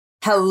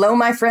Hello,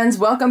 my friends.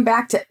 Welcome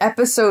back to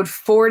episode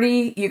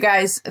 40. You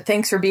guys,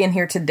 thanks for being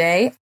here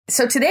today.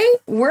 So today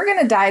we're going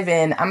to dive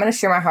in. I'm going to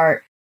share my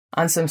heart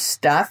on some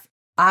stuff.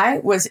 I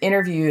was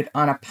interviewed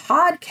on a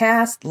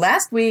podcast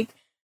last week.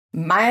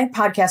 My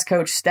podcast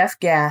coach, Steph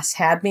Gass,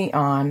 had me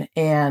on,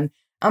 and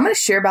I'm going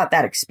to share about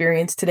that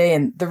experience today.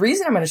 And the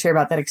reason I'm going to share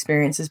about that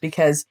experience is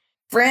because,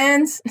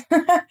 friends,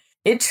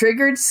 it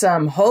triggered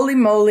some holy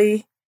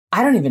moly,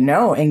 I don't even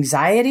know,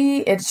 anxiety.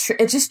 It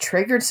just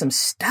triggered some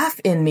stuff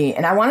in me.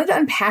 And I wanted to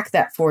unpack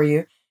that for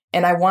you.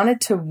 And I wanted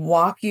to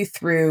walk you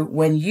through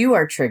when you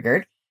are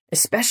triggered,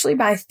 especially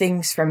by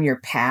things from your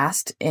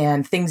past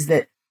and things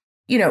that,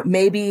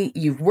 maybe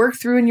you've worked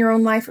through in your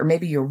own life, or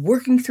maybe you're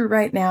working through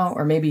right now,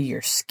 or maybe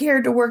you're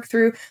scared to work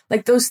through,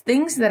 like those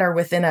things that are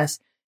within us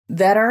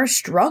that are a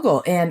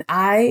struggle. And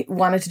I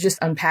wanted to just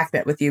unpack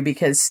that with you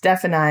because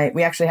Steph and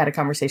we actually had a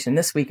conversation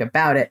this week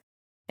about it.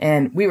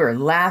 And we were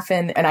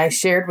laughing, and I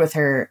shared with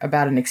her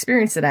about an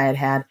experience that I had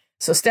had.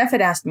 So Steph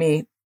had asked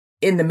me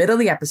in the middle of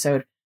the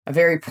episode a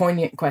very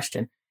poignant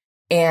question.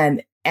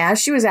 And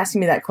as she was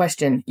asking me that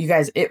question, you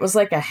guys, it was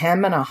like a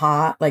hem and a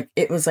haw. Like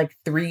it was like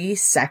 3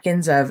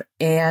 seconds of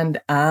in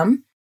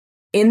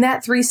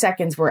that 3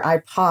 seconds where I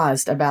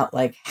paused about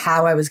like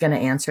how I was going to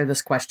answer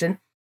this question,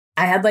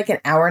 I had like an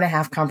hour and a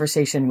half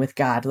conversation with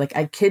God. Like,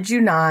 I kid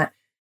you not.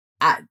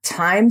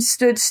 Time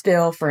stood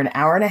still for an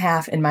hour and a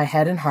half in my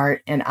head and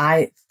heart. And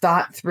I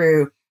thought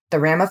through the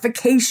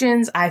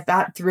ramifications. I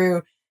thought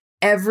through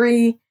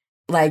every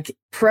like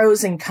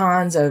pros and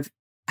cons of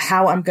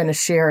how I'm going to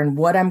share and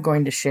what I'm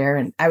going to share.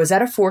 And I was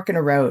at a fork in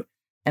a road.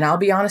 And I'll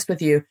be honest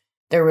with you,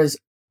 there was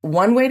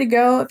one way to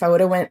go. If I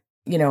would have went,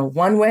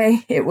 one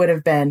way, it would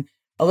have been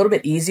a little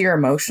bit easier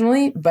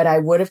emotionally, but I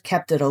would have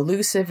kept it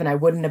elusive and I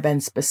wouldn't have been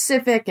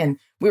specific. And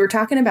we were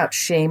talking about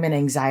shame and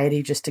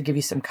anxiety, just to give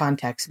you some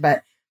context.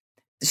 But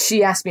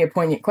she asked me a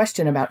poignant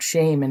question about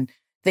shame and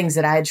things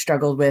that I had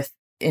struggled with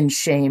in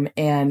shame.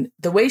 And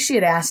the way she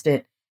had asked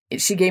it,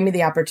 she gave me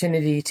the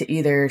opportunity to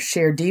either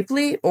share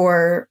deeply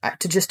or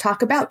to just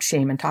talk about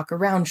shame and talk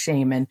around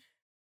shame. And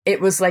it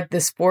was like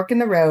this fork in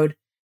the road.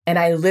 And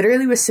I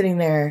literally was sitting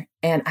there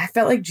and I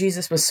felt like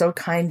Jesus was so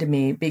kind to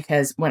me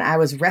because when I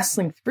was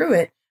wrestling through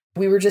it,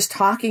 we were just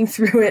talking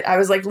through it. I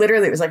was like,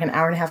 literally, it was like an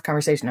hour and a half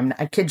conversation.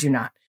 I kid you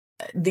not.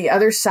 The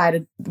other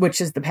side, which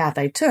is the path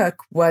I took,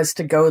 was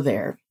to go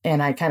there.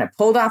 And I kind of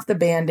pulled off the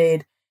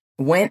Band-Aid,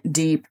 went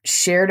deep,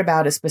 shared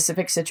about a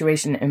specific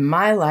situation in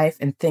my life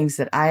and things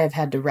that I have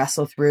had to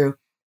wrestle through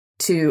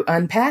to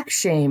unpack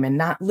shame and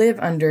not live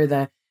under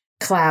the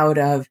cloud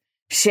of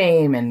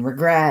shame and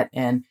regret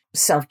and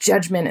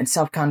self-judgment and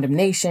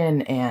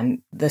self-condemnation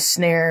and the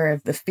snare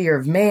of the fear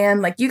of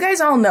man. Like, you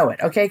guys all know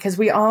it, okay? Because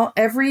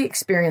every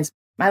experience,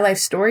 my life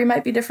story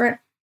might be different.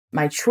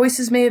 My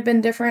choices may have been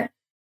different.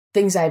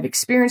 Things I've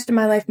experienced in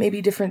my life may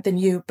be different than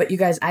you, but you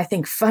guys, I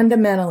think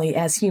fundamentally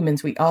as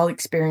humans, we all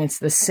experience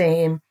the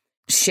same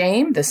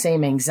shame, the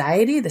same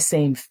anxiety, the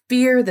same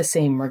fear, the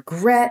same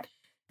regret,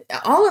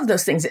 all of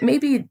those things. It may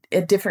be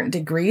at different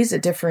degrees,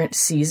 at different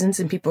seasons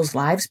in people's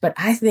lives, but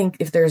I think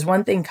if there's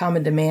one thing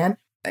common to man,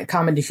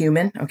 common to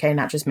human, okay,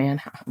 not just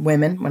man,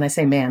 women, when I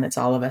say man, it's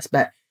all of us,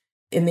 but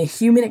in the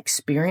human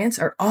experience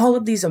are all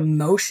of these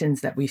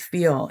emotions that we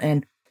feel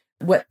and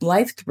what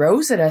life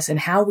throws at us and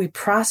how we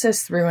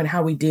process through and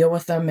how we deal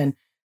with them. And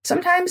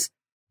sometimes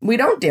we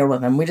don't deal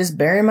with them. We just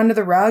bury them under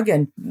the rug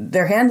and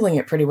they're handling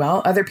it pretty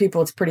well. Other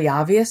people, it's pretty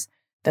obvious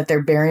that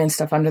they're burying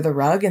stuff under the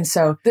rug. And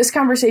so this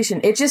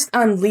conversation, it just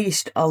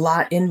unleashed a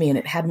lot in me and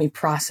it had me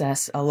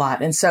process a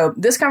lot. And so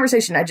this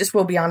conversation, I just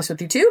will be honest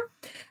with you too.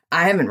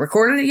 I haven't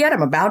recorded it yet.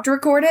 I'm about to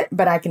record it,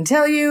 but I can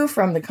tell you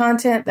from the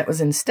content that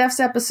was in Steph's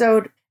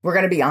episode, we're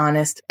going to be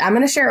honest. I'm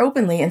going to share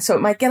openly. And so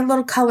it might get a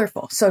little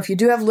colorful. So if you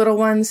do have little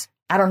ones,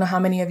 I don't know how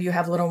many of you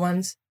have little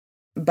ones,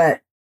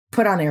 but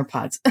put on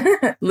AirPods.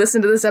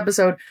 Listen to this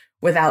episode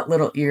without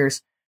little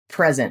ears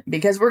present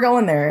because we're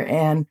going there.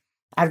 And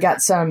I've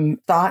got some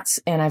thoughts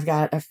and I've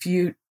got a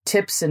few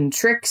tips and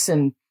tricks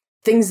and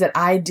things that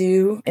I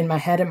do in my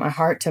head and my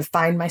heart to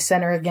find my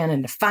center again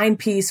and to find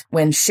peace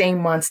when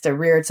shame wants to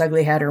rear its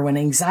ugly head or when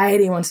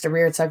anxiety wants to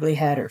rear its ugly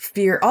head or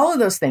fear, all of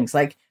those things.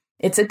 Like,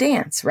 it's a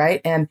dance,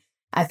 right? And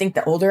I think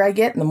the older I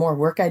get and the more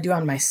work I do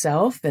on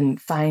myself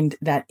and find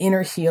that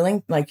inner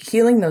healing, like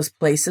healing those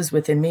places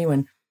within me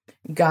when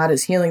God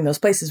is healing those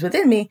places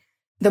within me,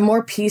 the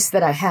more peace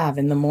that I have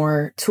and the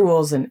more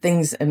tools and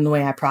things and the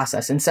way I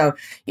process. And so,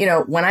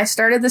 when I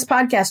started this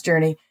podcast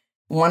journey,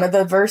 one of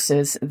the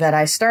verses that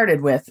I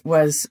started with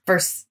was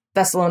 1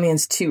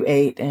 Thessalonians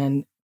 2:8.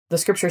 And the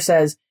scripture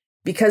says,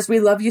 "Because we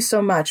love you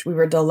so much, we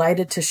were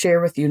delighted to share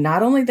with you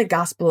not only the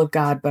gospel of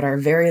God, but our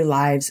very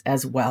lives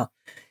as well."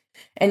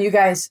 And you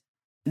guys,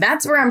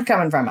 that's where I'm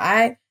coming from.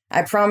 I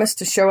promise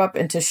to show up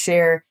and to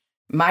share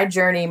my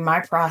journey, my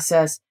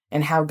process,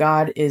 and how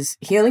God is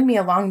healing me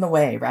along the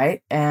way,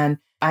 right? And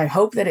I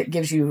hope that it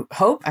gives you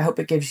hope. I hope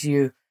it gives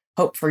you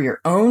hope for your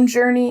own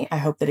journey. I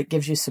hope that it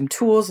gives you some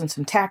tools and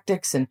some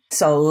tactics. And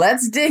so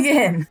let's dig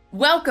in.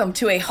 Welcome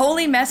to a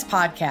Holy Mess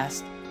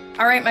podcast.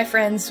 All right, my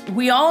friends,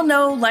 we all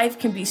know life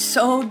can be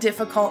so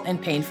difficult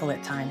and painful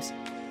at times,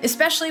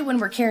 especially when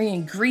we're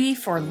carrying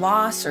grief or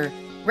loss or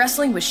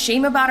wrestling with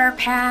shame about our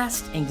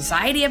past,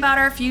 anxiety about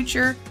our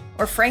future,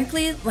 or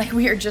frankly, like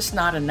we are just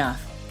not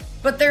enough.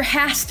 But there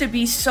has to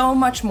be so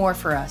much more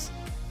for us.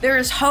 There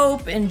is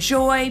hope and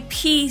joy,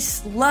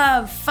 peace,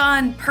 love,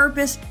 fun,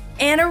 purpose,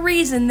 and a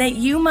reason that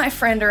you, my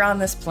friend, are on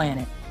this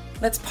planet.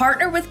 Let's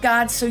partner with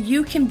God so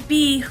you can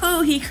be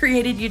who He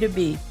created you to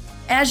be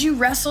as you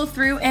wrestle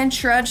through and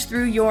trudge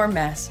through your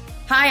mess.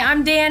 Hi,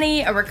 I'm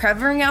Danny, a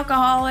recovering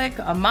alcoholic,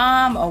 a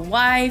mom, a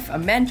wife, a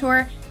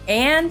mentor,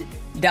 and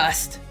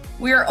dust.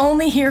 We are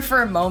only here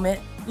for a moment.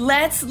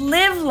 Let's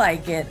live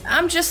like it.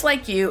 I'm just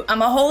like you.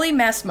 I'm a holy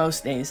mess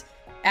most days.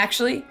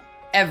 Actually,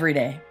 every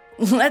day.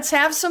 Let's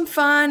have some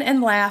fun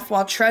and laugh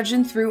while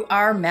trudging through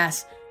our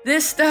mess.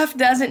 This stuff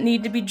doesn't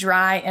need to be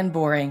dry and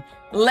boring.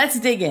 Let's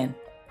dig in.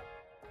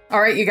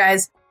 All right, you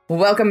guys,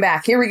 welcome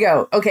back. Here we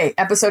go. Okay,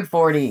 episode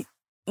 40.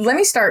 Let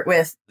me start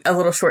with a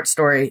little short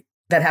story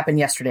that happened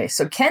yesterday.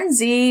 So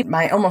Kenzie,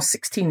 my almost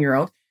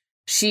 16-year-old,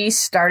 she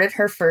started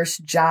her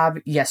first job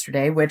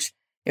yesterday, which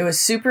it was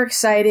super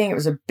exciting. It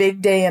was a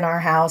big day in our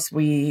house.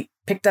 We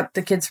picked up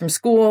the kids from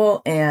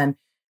school and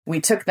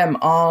we took them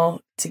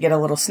all to get a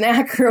little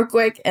snack real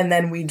quick. And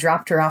then we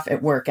dropped her off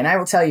at work. And I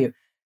will tell you,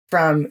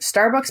 from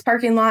Starbucks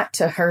parking lot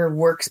to her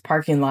work's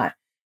parking lot,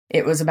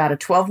 it was about a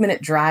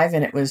 12-minute drive,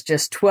 and it was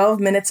just 12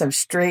 minutes of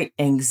straight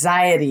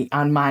anxiety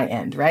on my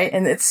end, right?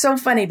 And it's so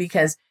funny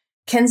because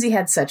Kenzie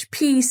had such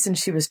peace, and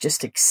she was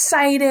just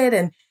excited,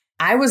 and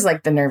I was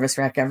like the nervous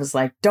wreck. I was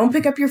like, don't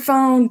pick up your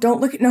phone,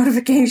 don't look at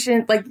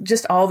notifications, like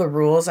just all the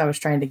rules I was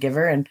trying to give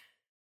her. And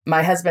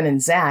my husband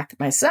and Zach,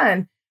 my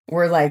son,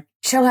 were like,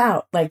 chill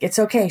out, like, it's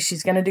okay,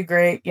 she's going to do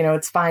great,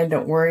 it's fine,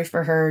 don't worry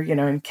for her,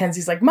 and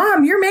Kenzie's like,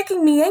 Mom, you're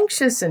making me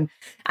anxious, and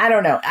I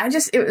don't know,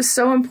 it was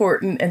so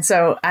important, and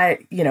so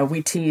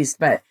we teased,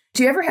 but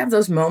do you ever have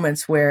those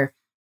moments where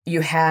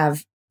you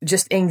have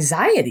just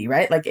anxiety,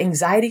 right? Like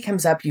anxiety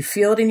comes up, you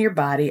feel it in your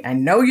body, I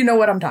know you know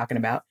what I'm talking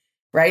about,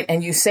 right?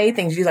 And you say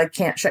things, you like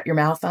can't shut your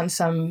mouth on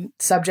some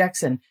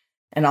subjects and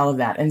all of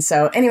that, and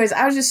so anyways,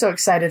 I was just so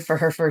excited for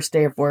her first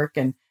day of work,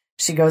 and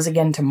she goes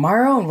again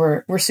tomorrow, and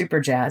we're super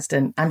jazzed,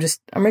 and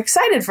I'm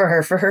excited for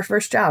her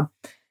first job.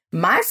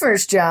 My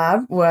first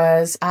job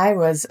was I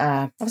was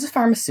a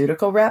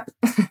pharmaceutical rep.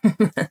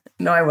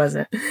 No, I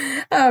wasn't.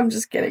 I'm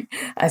just kidding.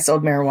 I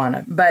sold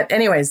marijuana. But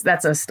anyways,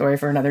 that's a story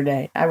for another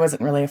day. I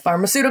wasn't really a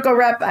pharmaceutical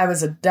rep. I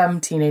was a dumb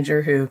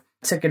teenager who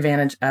took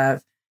advantage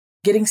of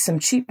getting some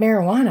cheap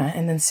marijuana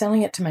and then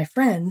selling it to my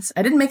friends.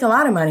 I didn't make a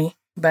lot of money,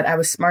 but I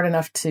was smart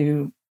enough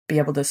to be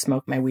able to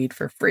smoke my weed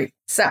for free.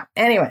 So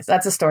anyways,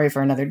 that's a story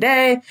for another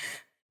day.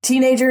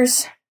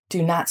 Teenagers,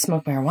 do not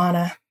smoke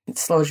marijuana. It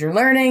slows your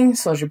learning,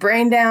 slows your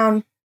brain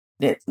down.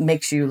 It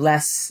makes you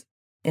less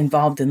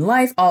involved in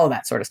life, all of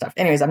that sort of stuff.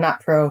 Anyways, I'm not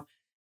pro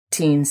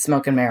teen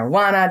smoking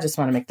marijuana. Just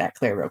want to make that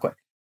clear real quick.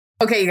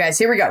 Okay, you guys,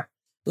 here we go.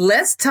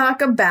 Let's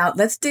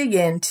dig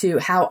into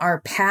how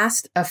our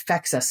past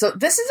affects us. So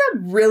this is a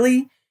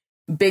really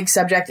big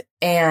subject,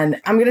 and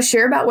I'm going to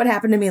share about what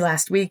happened to me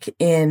last week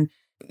in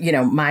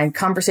my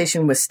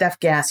conversation with Steph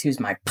Gass, who's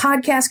my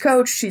podcast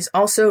coach. She's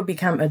also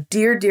become a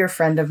dear, dear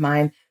friend of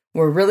mine.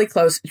 We're really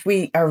close.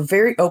 We are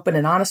very open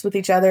and honest with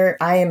each other.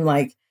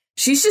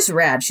 She's just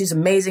rad. She's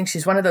amazing.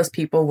 She's one of those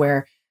people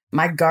where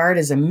my guard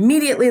is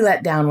immediately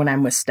let down when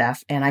I'm with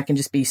Steph, and I can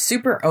just be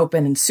super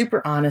open and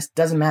super honest.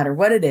 Doesn't matter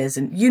what it is.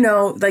 And you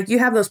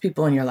have those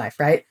people in your life,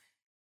 right?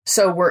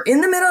 So we're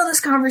in the middle of this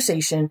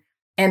conversation.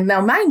 And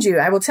now, mind you,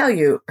 I will tell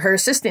you, her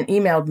assistant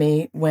emailed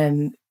me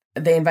when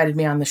they invited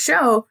me on the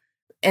show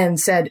and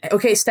said,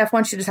 okay, Steph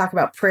wants you to talk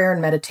about prayer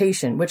and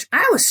meditation, which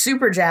I was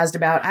super jazzed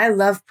about. I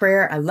love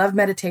prayer. I love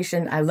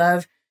meditation. I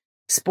love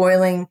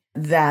spoiling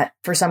that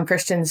for some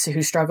Christians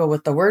who struggle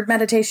with the word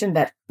meditation,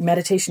 that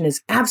meditation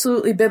is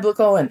absolutely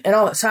biblical and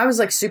all that. So I was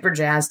like super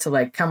jazzed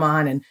to come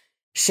on and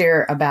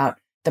share about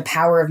the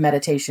power of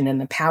meditation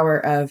and the power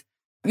of,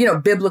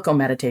 biblical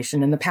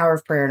meditation and the power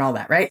of prayer and all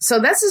that. Right. So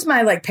this is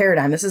my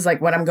paradigm. This is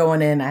what I'm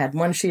going in. I had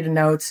one sheet of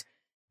notes.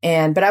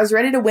 But I was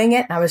ready to wing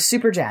it, and I was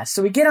super jazzed.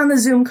 So we get on the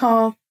Zoom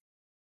call.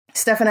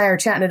 Steph and I are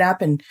chatting it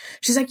up, and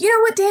she's like, you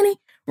know what, Danny?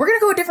 We're going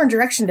to go a different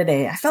direction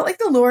today. I felt like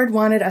the Lord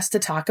wanted us to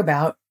talk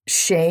about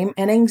shame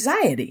and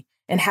anxiety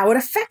and how it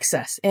affects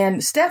us.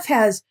 And Steph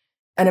has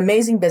an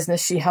amazing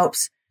business. She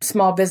helps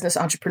small business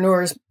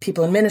entrepreneurs,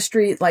 people in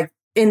ministry,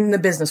 in the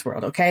business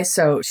world. Okay.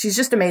 So she's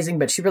just amazing,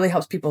 but she really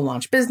helps people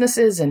launch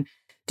businesses and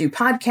do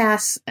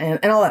podcasts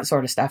and all that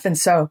sort of stuff. And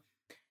so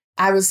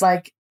I was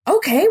like,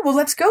 okay, well,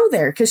 let's go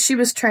there. Because she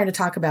was trying to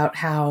talk about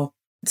how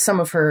some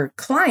of her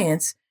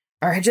clients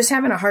are just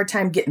having a hard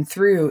time getting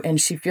through.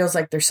 And she feels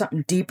like there's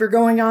something deeper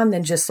going on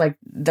than just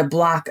the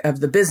block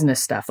of the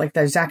business stuff.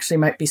 There's actually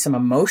might be some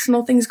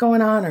emotional things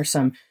going on or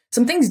some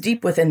things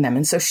deep within them.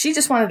 And so she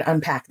just wanted to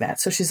unpack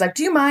that. So she's like,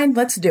 do you mind?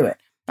 Let's do it.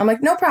 I'm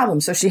like, no problem.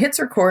 So she hits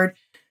record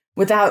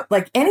without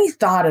any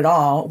thought at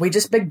all. We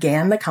just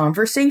began the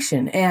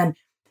conversation. And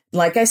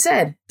like I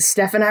said,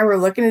 Steph and I were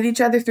looking at each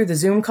other through the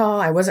Zoom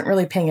call. I wasn't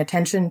really paying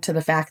attention to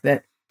the fact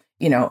that,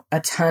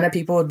 a ton of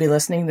people would be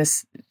listening.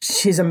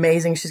 She's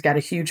amazing. She's got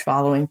a huge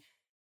following.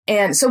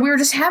 And so we were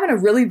just having a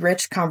really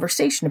rich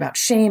conversation about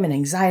shame and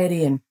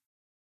anxiety. And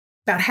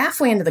about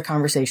halfway into the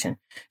conversation,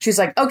 she's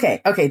like,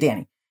 okay,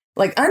 Danny,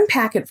 like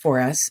unpack it for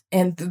us.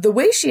 And the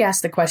way she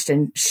asked the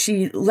question,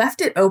 she left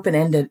it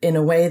open-ended in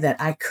a way that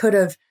I could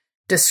have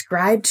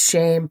described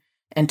shame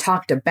and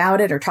talked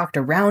about it or talked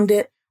around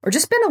it, or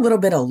just been a little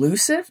bit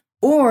elusive.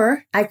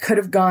 Or I could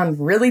have gone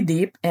really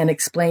deep and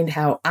explained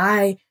how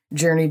I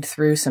journeyed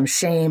through some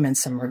shame and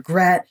some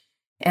regret,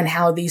 and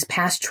how these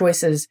past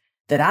choices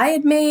that I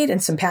had made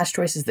and some past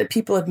choices that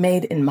people have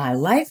made in my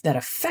life that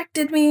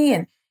affected me,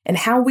 and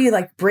how we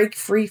like break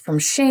free from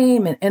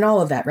shame and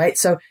all of that, right?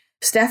 So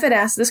Steph had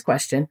asked this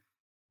question,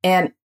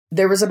 and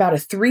there was about a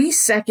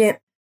 3-second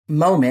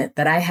moment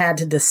that I had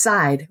to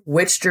decide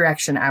which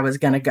direction I was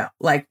going to go.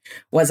 Like,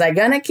 was I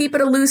going to keep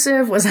it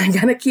elusive? Was I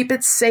going to keep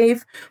it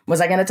safe?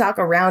 Was I going to talk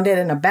around it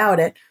and about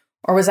it?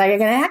 Or was I going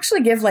to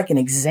actually give like an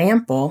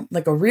example,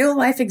 like a real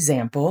life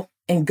example,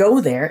 and go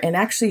there and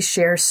actually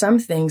share some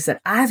things that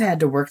I've had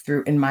to work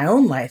through in my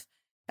own life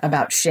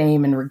about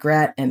shame and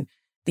regret and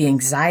the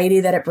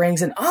anxiety that it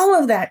brings and all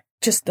of that,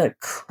 just the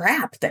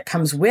crap that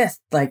comes with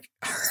like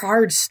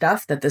hard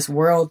stuff that this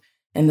world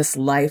and this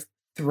life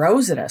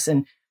throws at us,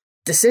 and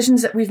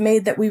decisions that we've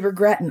made that we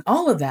regret and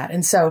all of that.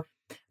 And so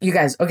you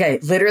guys, okay,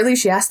 literally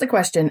she asked the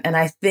question, and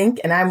I think,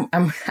 and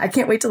I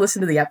can't wait to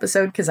listen to the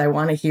episode because I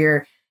want to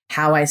hear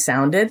how I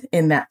sounded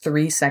in that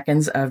 3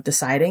 seconds of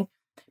deciding,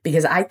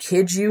 because I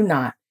kid you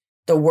not,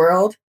 the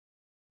world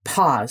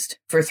paused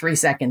for 3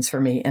 seconds for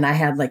me. And I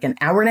had like an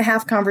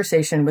hour-and-a-half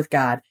conversation with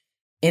God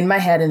in my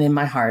head and in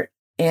my heart.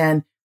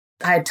 And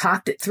I had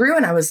talked it through,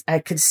 and I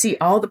could see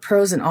all the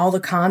pros and all the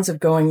cons of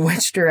going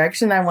which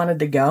direction I wanted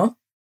to go.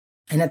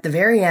 And at the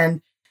very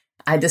end,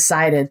 I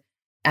decided,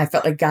 I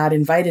felt like God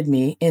invited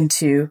me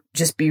into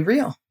just be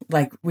real.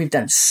 Like, we've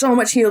done so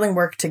much healing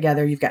work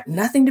together. You've got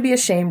nothing to be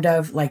ashamed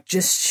of. Like,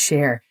 just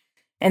share.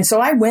 And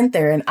so I went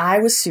there, and I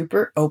was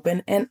super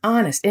open and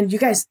honest. And you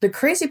guys, the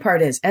crazy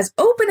part is, as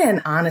open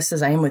and honest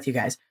as I am with you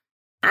guys,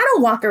 I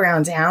don't walk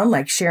around town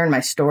like sharing my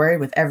story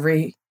with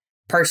every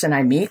person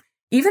I meet.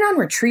 Even on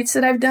retreats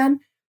that I've done,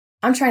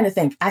 I'm trying to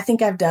think. I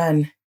think I've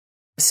done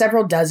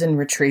several dozen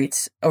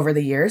retreats over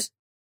the years.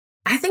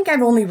 I think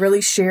I've only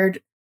really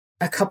shared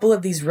a couple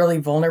of these really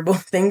vulnerable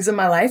things in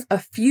my life a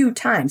few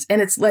times.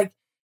 And it's like,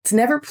 it's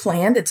never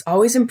planned. It's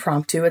always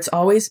impromptu. It's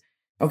always,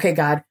 okay,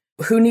 God,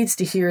 who needs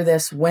to hear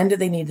this? When do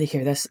they need to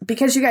hear this?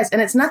 Because you guys,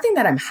 and it's nothing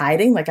that I'm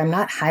hiding. Like, I'm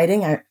not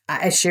hiding.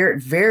 I share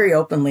it very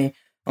openly.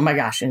 Oh my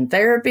gosh, in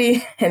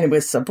therapy and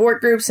with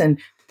support groups and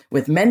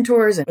with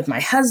mentors and with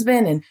my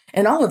husband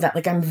and all of that.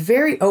 Like, I'm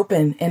very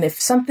open. And if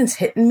something's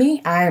hitting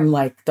me, I am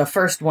like the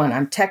first one.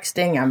 I'm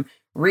texting, I'm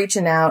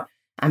reaching out,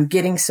 I'm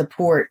getting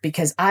support,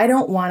 because I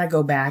don't want to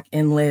go back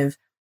and live,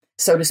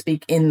 so to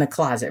speak, in the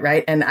closet,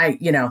 right? And I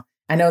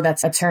know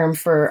that's a term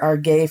for our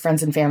gay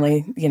friends and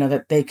family,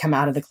 that they come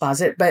out of the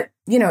closet. But,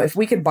 if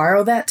we could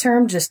borrow that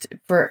term just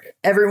for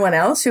everyone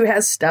else who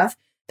has stuff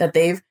that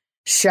they've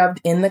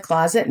shoved in the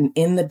closet and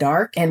in the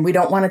dark, and we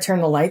don't want to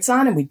turn the lights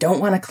on, and we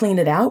don't want to clean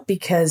it out,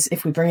 because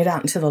if we bring it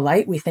out into the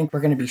light, we think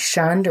we're going to be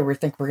shunned, or we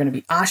think we're going to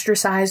be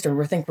ostracized, or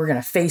we think we're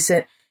going to face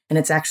it, and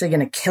it's actually going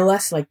to kill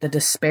us, like the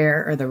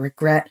despair or the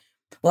regret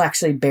will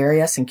actually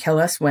bury us and kill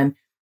us. When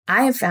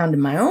I have found in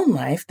my own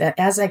life that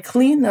as I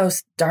clean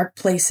those dark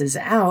places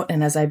out,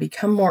 and as I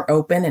become more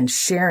open and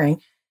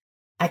sharing,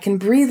 I can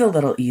breathe a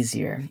little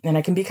easier, and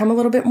I can become a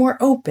little bit more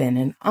open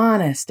and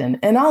honest and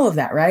all of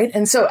that, right?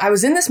 And so I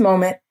was in this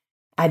moment.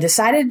 I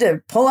decided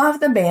to pull off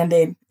the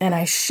Band-Aid, and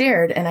I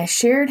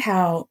shared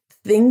how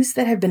things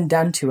that have been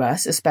done to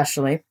us,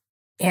 especially,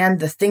 and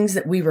the things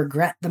that we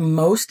regret the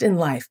most in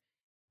life,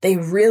 they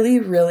really,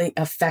 really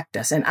affect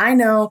us. And I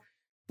know,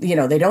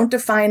 they don't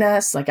define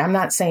us. Like, I'm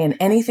not saying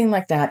anything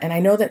like that. And I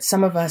know that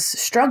some of us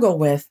struggle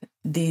with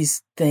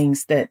these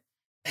things that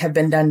have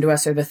been done to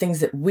us, or the things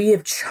that we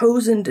have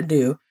chosen to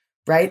do,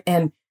 right?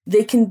 And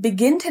they can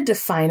begin to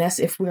define us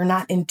if we're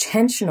not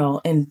intentional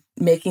in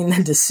making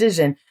the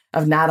decision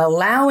of not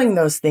allowing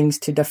those things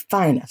to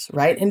define us,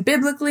 right? And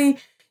biblically,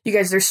 you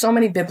guys, there's so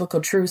many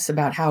biblical truths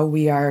about how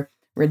we are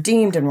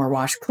redeemed and we're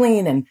washed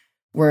clean and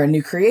we're a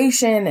new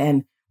creation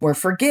and we're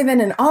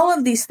forgiven and all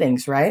of these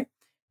things, right?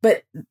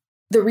 But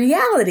the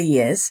reality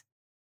is,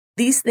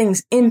 these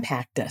things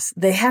impact us.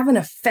 They have an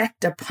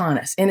effect upon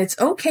us. And it's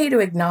okay to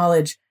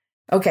acknowledge,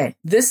 okay,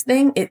 this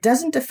thing, it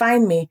doesn't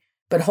define me,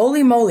 but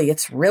holy moly,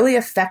 it's really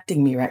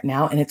affecting me right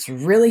now. And it's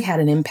really had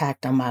an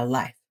impact on my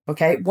life.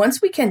 Okay.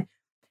 Once we can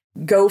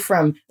go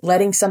from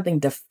letting something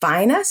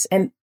define us,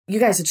 and you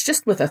guys, it's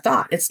just with a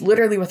thought. It's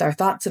literally with our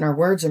thoughts and our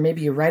words, or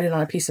maybe you write it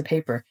on a piece of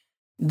paper.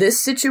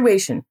 This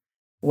situation,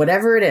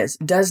 whatever it is,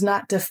 does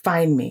not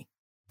define me,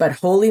 but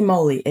holy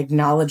moly,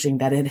 acknowledging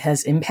that it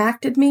has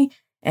impacted me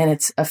and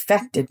it's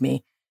affected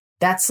me.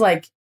 That's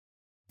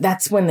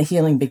when the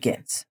healing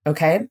begins.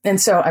 Okay. And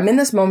so I'm in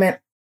this moment,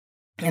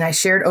 and I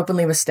shared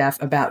openly with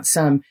Steph about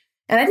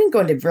and I didn't go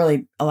into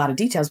really a lot of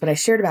details, but I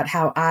shared about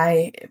how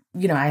I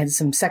had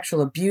some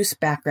sexual abuse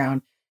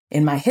background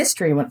in my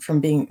history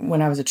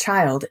when I was a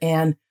child.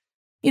 And,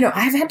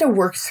 I've had to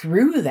work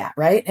through that,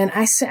 right? And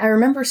I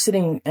remember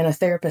sitting and a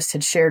therapist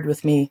had shared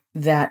with me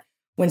that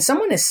when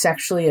someone is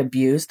sexually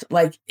abused,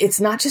 like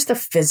it's not just a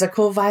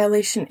physical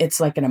violation,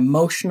 it's like an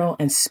emotional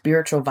and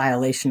spiritual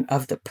violation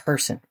of the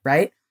person,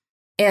 right?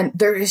 And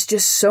there is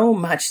just so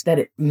much that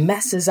it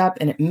messes up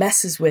and it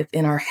messes with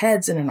in our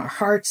heads and in our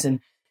hearts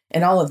and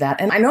all of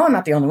that. And I know I'm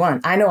not the only one.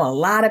 I know a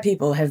lot of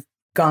people have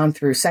gone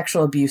through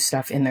sexual abuse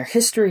stuff in their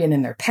history and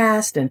in their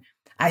past. And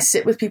I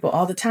sit with people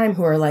all the time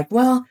who are like,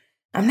 well,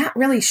 I'm not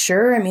really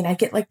sure. I mean, I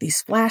get like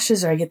these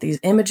flashes or I get these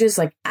images.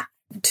 Like,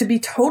 to be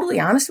totally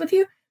honest with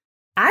you,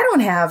 I don't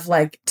have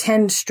like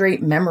 10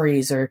 straight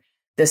memories or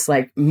this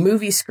like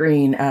movie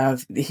screen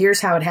of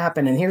here's how it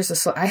happened. And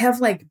I have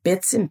like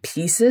bits and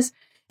pieces.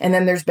 And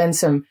then there's been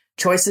some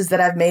choices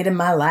that I've made in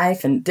my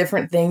life and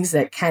different things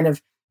that kind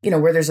of,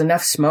 where there's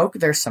enough smoke,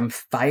 there's some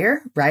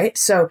fire, right?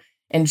 So,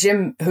 and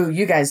Jim, who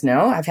you guys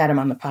know, I've had him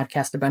on the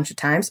podcast a bunch of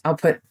times. I'll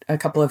put a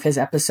couple of his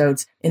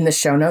episodes in the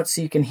show notes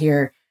so you can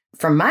hear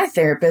from my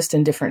therapist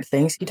and different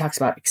things. He talks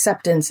about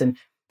acceptance and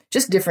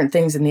just different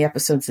things in the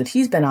episodes that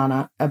he's been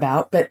on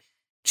about. But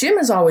Jim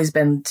has always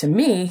been, to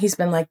me, he's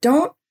been like,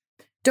 don't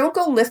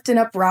go lifting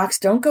up rocks.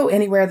 Don't go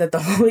anywhere that the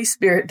Holy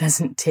Spirit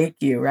doesn't take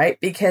you, right?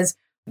 Because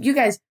you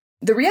guys,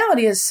 the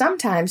reality is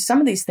sometimes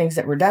some of these things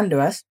that were done to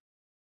us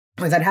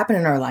or that happen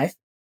in our life,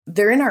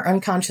 they're in our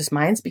unconscious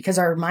minds because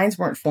our minds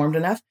weren't formed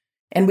enough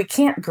and we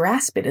can't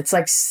grasp it. It's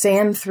like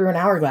sand through an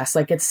hourglass,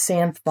 like it's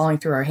sand falling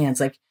through our hands.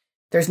 Like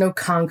there's no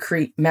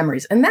concrete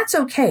memories. And that's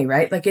okay,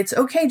 right? Like it's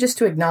okay just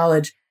to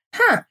acknowledge,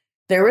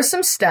 there was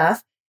some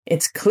stuff.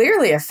 It's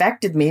clearly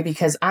affected me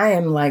because I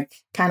am like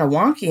kind of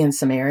wonky in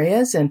some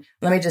areas. And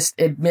let me just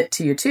admit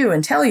to you too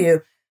and tell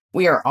you,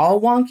 we are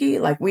all wonky.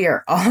 Like we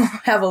are all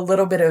have a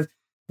little bit of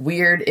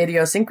weird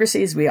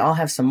idiosyncrasies. We all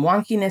have some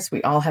wonkiness.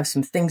 We all have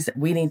some things that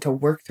we need to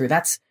work through.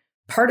 That's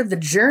part of the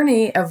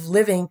journey of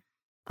living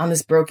on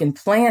this broken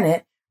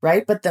planet,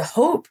 right? But the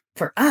hope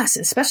for us,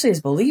 especially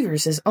as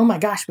believers, is, oh my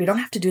gosh, we don't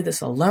have to do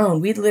this alone.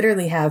 We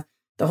literally have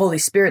the Holy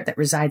Spirit that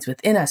resides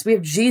within us. We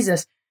have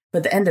Jesus,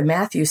 but the end of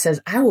Matthew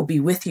says, I will be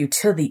with you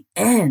till the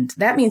end.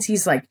 That means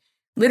he's like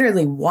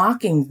literally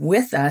walking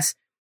with us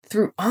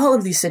through all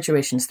of these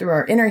situations, through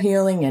our inner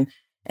healing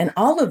and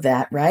all of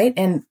that, right?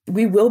 And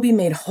we will be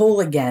made whole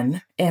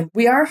again. And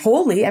we are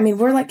holy. I mean,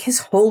 we're like his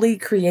holy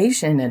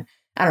creation. And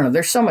I don't know,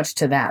 there's so much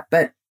to that.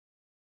 But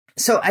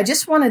so I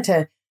just wanted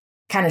to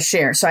kind of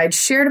share. So I'd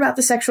shared about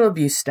the sexual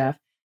abuse stuff.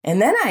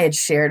 And then I had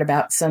shared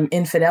about some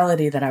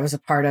infidelity that I was a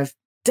part of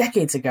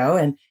decades ago.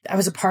 And I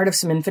was a part of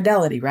some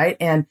infidelity, right?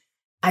 And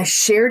I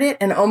shared it.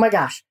 And oh my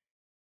gosh,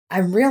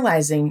 I'm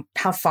realizing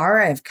how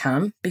far I have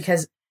come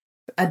because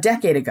a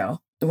decade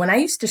ago, when I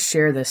used to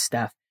share this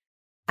stuff,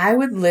 I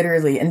would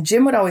literally, and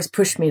Jim would always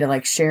push me to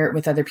like share it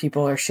with other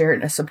people or share it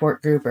in a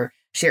support group or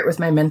share it with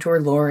my mentor,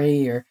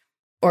 Lori,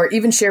 or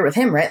even share it with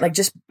him, right? Like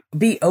just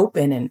be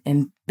open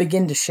and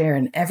begin to share.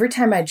 And every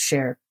time I'd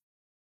share,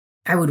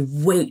 I would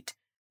wait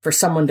for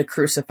someone to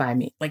crucify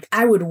me. Like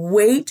I would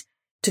wait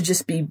to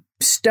just be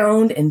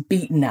stoned and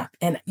beaten up.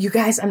 And you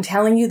guys, I'm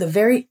telling you, the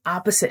very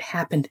opposite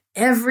happened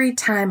every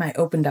time I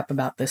opened up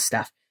about this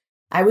stuff.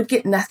 I would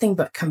get nothing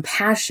but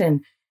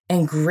compassion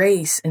and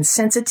grace and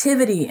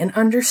sensitivity and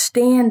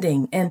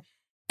understanding and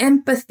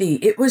empathy.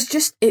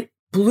 It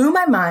blew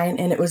my mind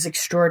and it was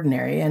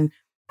extraordinary. And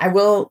I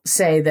will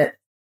say that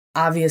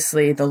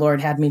obviously the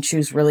Lord had me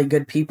choose really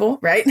good people,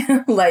 right?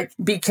 Like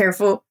be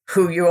careful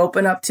who you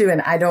open up to.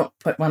 And I don't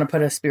want to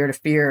put a spirit of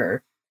fear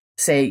or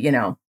say,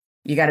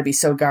 you got to be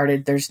so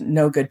guarded. There's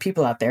no good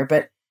people out there,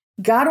 but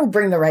God will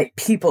bring the right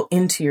people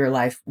into your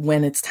life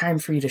when it's time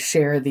for you to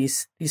share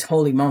these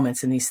holy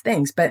moments and these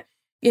things. And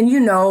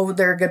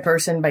they're a good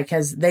person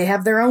because they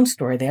have their own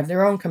story. They have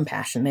their own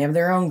compassion. They have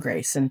their own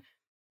grace. And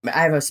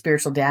I have a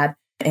spiritual dad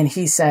and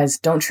he says,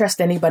 don't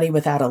trust anybody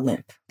without a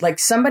limp. Like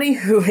somebody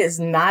who is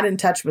not in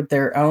touch with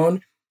their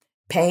own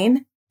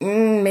pain,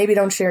 maybe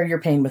don't share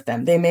your pain with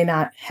them. They may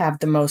not have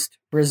the most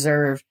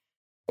reserved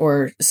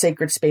or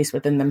sacred space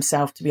within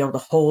themselves to be able to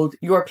hold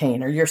your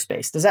pain or your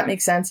space. Does that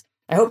make sense?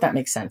 I hope that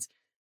makes sense.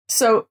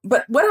 So,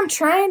 but what I'm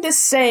trying to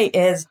say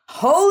is,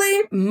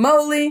 holy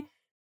moly,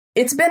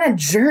 it's been a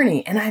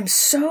journey and I'm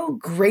so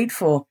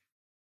grateful.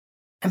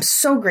 I'm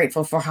so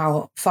grateful for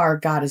how far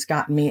God has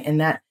gotten me and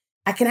that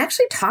I can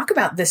actually talk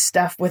about this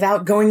stuff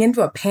without going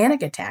into a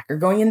panic attack or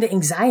going into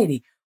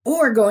anxiety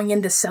or going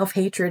into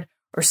self-hatred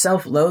or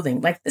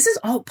self-loathing. Like this is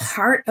all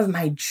part of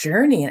my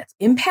journey and it's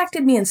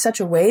impacted me in such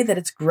a way that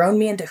it's grown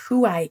me into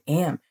who I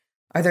am.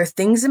 Are there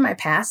things in my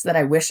past that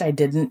I wish I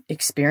didn't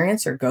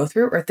experience or go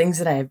through or things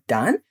that I have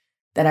done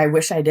that I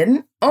wish I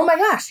didn't? Oh my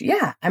gosh.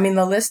 Yeah. I mean,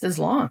 the list is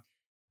long.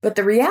 But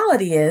the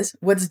reality is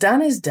what's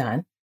done is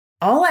done.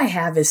 All I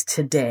have is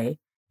today.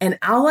 And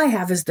all I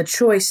have is the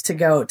choice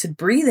to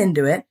breathe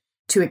into it,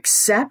 to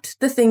accept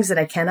the things that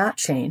I cannot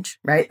change,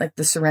 right? Like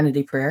the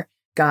serenity prayer.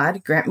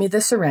 God, grant me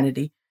the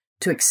serenity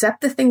to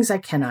accept the things I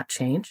cannot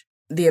change,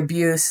 the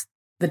abuse,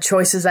 the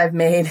choices I've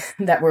made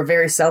that were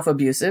very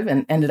self-abusive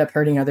and ended up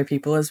hurting other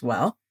people as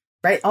well.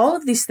 right? All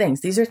of these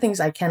things, these are things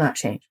I cannot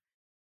change.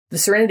 The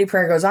serenity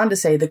prayer goes on to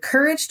say, the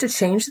courage to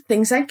change the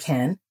things I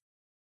can.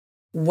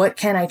 What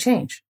can I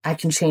change? I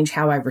can change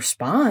how I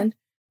respond,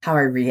 how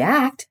I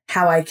react,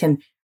 how I can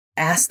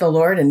ask the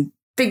Lord and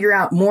figure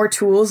out more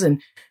tools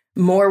and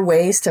more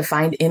ways to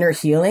find inner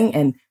healing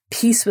and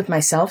peace with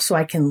myself so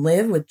I can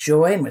live with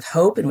joy and with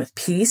hope and with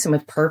peace and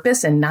with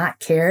purpose and not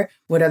care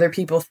what other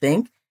people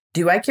think.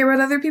 Do I care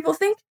what other people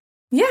think?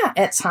 Yeah,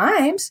 at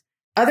times.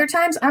 Other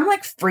times I'm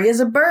like free as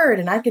a bird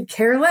and I could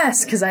care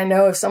less because I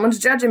know if someone's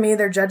judging me,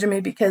 they're judging me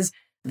because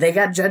they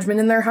got judgment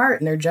in their heart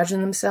and they're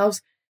judging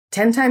themselves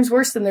 10 times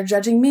worse than they're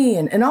judging me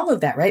and all of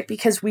that, right?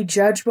 Because we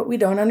judge what we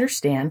don't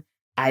understand.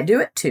 I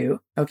do it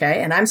too,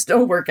 okay? And I'm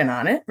still working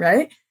on it,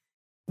 right?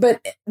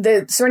 But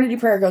the serenity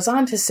prayer goes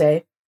on to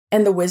say,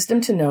 and the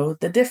wisdom to know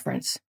the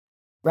difference,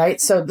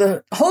 right? So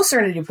the whole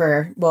serenity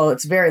prayer, well,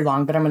 it's very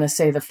long, but I'm going to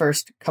say the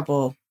first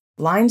couple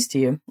lines to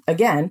you.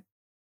 Again,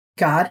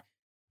 God,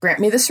 grant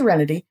me the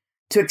serenity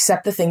to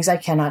accept the things I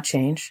cannot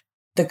change,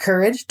 the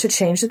courage to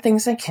change the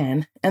things I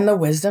can, and the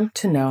wisdom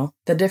to know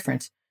the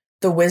difference.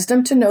 The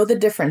wisdom to know the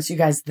difference, you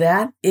guys,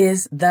 that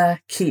is the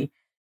key.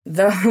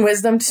 The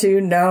wisdom to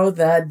know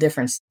the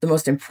difference. The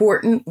most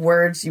important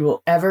words you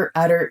will ever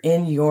utter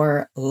in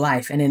your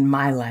life and in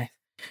my life.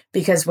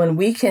 Because when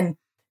we can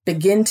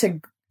begin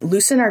to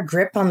loosen our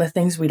grip on the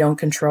things we don't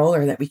control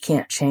or that we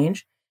can't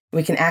change,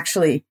 we can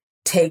actually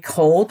take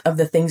hold of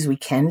the things we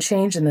can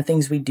change and the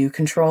things we do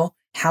control,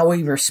 how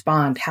we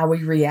respond, how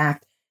we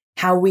react,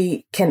 how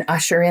we can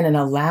usher in and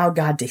allow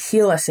God to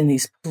heal us in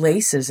these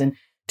places and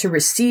to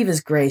receive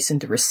his grace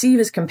and to receive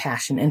his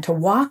compassion and to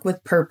walk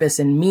with purpose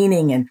and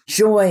meaning and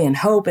joy and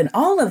hope and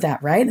all of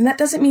that, right? And that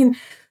doesn't mean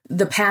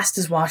the past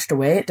is washed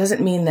away. It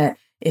doesn't mean that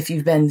if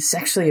you've been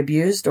sexually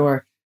abused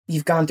or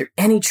you've gone through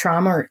any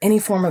trauma or any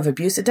form of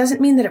abuse, it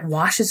doesn't mean that it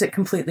washes it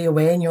completely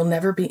away and you'll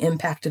never be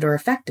impacted or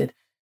affected.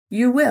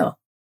 You will,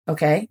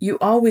 okay? You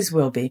always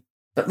will be.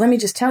 But let me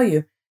just tell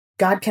you,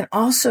 God can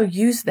also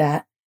use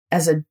that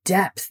as a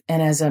depth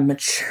and as a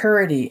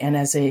maturity and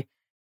as a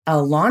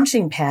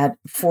launching pad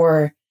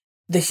for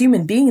the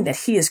human being that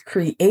he is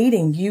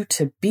creating you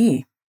to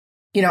be.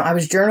 You know, I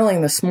was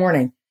journaling this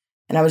morning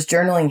and I was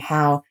journaling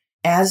how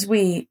as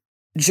we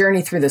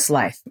journey through this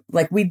life,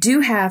 like we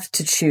do have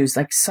to choose,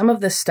 like some of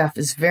this stuff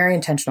is very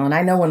intentional. And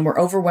I know when we're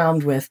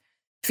overwhelmed with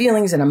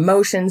feelings and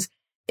emotions,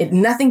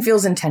 nothing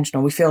feels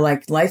intentional. We feel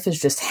like life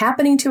is just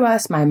happening to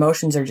us. My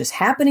emotions are just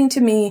happening to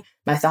me.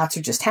 My thoughts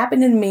are just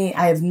happening to me.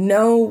 I have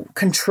no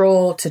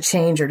control to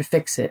change or to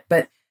fix it.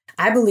 But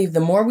I believe the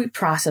more we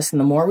process and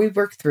the more we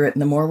work through it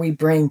and the more we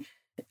bring,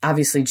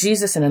 obviously,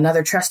 Jesus and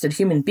another trusted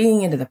human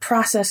being into the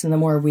process and the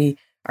more we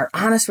are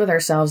honest with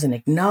ourselves and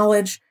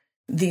acknowledge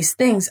these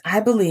things, I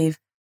believe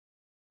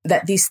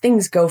that these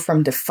things go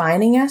from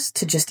defining us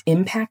to just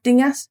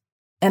impacting us.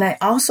 And I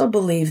also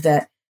believe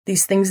that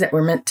these things that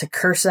were meant to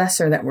curse us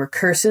or that were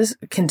curses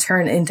can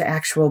turn into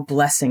actual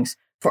blessings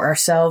for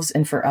ourselves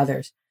and for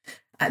others.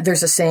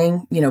 There's a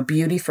saying, you know,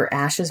 beauty for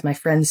ashes. My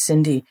friend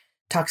Cindy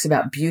talks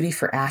about beauty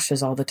for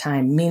ashes all the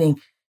time,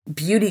 meaning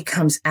beauty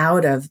comes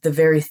out of the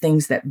very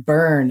things that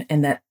burn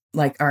and that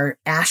like are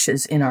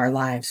ashes in our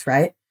lives,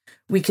 right?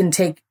 We can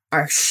take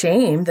our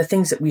shame, the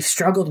things that we've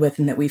struggled with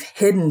and that we've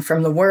hidden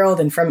from the world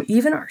and from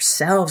even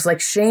ourselves.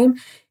 Like shame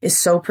is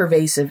so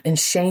pervasive and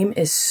shame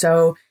is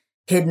so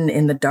hidden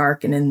in the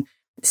dark and in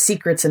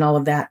secrets and all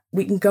of that.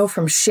 We can go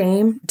from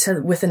shame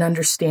to with an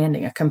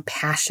understanding, a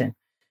compassion,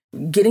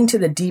 getting to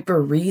the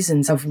deeper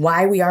reasons of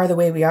why we are the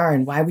way we are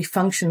and why we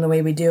function the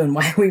way we do and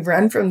why we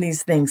run from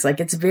these things. Like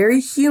it's very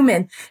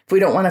human if we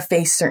don't want to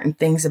face certain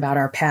things about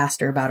our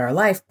past or about our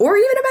life or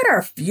even about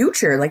our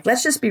future. Like,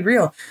 let's just be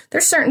real.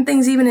 There's certain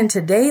things even in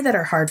today that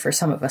are hard for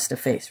some of us to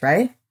face,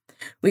 right?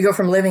 We go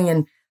from living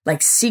in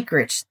like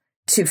secrets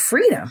to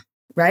freedom,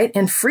 right?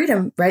 And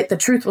freedom, right? The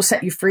truth will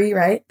set you free,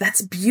 right?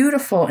 That's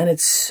beautiful. And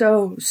it's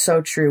so,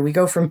 so true. We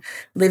go from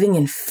living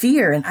in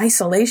fear and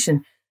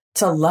isolation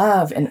to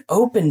love and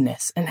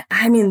openness. And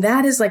I mean,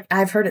 that is like,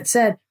 I've heard it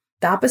said,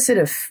 the opposite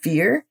of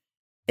fear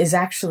is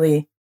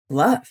actually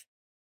love.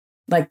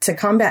 Like to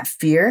combat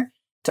fear,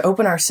 to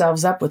open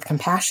ourselves up with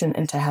compassion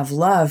and to have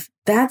love,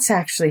 that's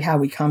actually how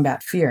we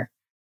combat fear.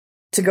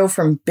 To go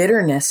from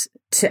bitterness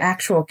to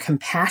actual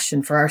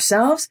compassion for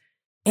ourselves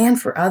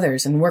and for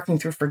others and working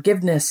through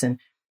forgiveness and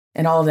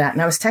all of that.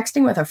 And I was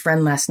texting with a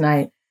friend last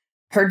night.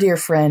 Her dear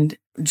friend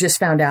just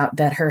found out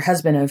that her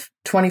husband of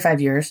 25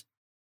 years,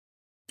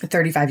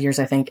 35 years,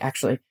 I think,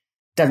 actually,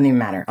 doesn't even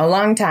matter. A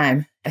long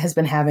time has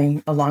been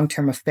having a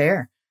long-term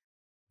affair.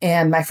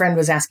 And my friend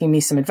was asking me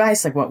some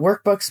advice, like what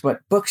workbooks,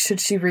 what books should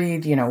she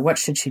read? You know, what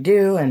should she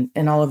do?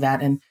 And all of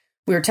that. And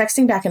we were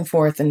texting back and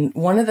forth. And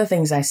one of the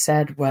things I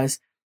said was,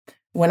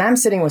 when I'm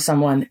sitting with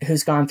someone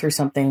who's gone through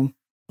something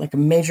like a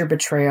major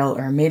betrayal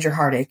or a major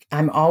heartache,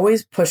 I'm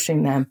always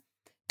pushing them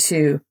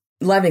to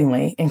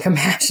lovingly and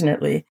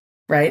compassionately,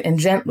 right, and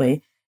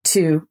gently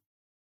to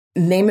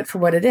name it for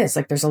what it is.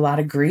 Like there's a lot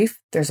of grief,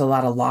 there's a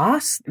lot of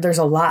loss, there's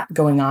a lot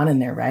going on in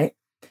there, right?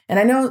 And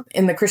I know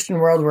in the Christian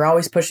world, we're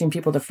always pushing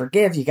people to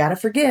forgive. You got to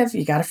forgive.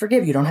 You got to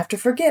forgive. You don't have to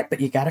forget,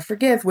 but you got to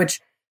forgive, which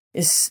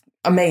is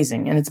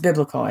amazing. And it's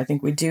biblical. I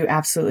think we do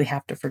absolutely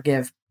have to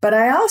forgive. But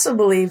I also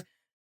believe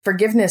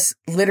forgiveness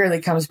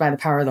literally comes by the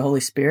power of the Holy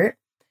Spirit,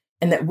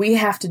 and that we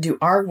have to do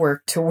our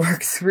work to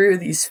work through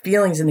these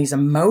feelings and these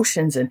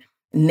emotions and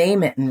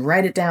name it and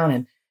write it down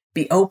and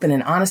be open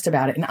and honest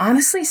about it. And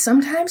honestly,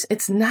 sometimes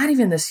it's not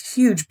even this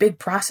huge, big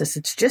process.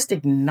 It's just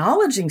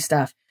acknowledging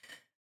stuff.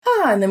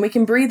 And then we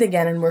can breathe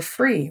again and we're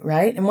free,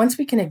 right? And once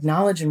we can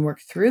acknowledge and work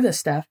through this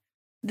stuff,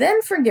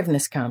 then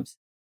forgiveness comes.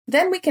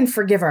 Then we can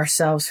forgive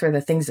ourselves for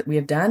the things that we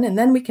have done. And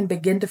then we can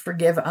begin to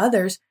forgive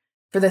others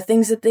for the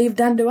things that they've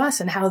done to us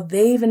and how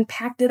they've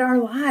impacted our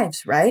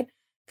lives, right?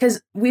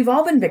 Because we've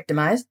all been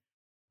victimized.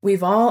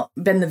 We've all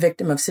been the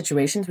victim of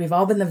situations. We've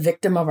all been the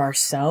victim of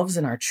ourselves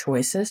and our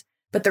choices.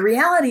 But the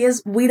reality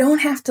is we don't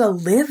have to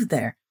live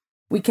there.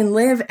 We can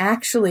live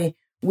actually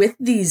with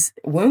these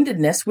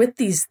woundedness, with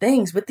these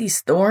things, with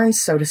these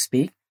thorns, so to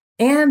speak,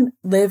 and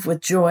live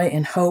with joy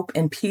and hope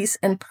and peace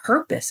and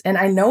purpose. And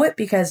I know it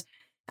because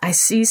I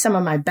see some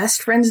of my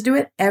best friends do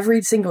it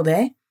every single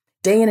day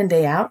in and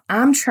day out.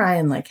 I'm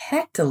trying like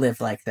heck to live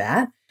like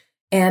that.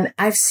 And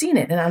I've seen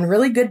it. And on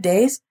really good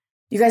days,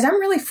 you guys, I'm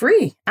really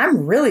free.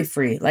 I'm really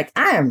free. Like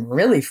I am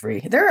really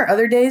free. There are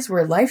other days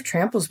where life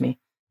tramples me.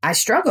 I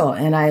struggle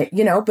and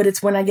but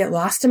it's when I get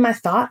lost in my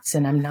thoughts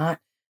and I'm not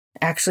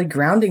actually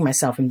grounding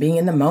myself and being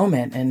in the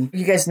moment. And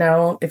you guys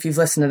know, if you've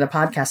listened to the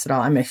podcast at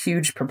all, I'm a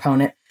huge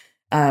proponent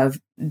of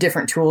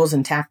different tools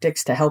and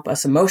tactics to help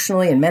us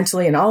emotionally and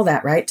mentally and all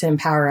that, right? To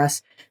empower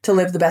us to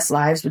live the best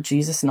lives with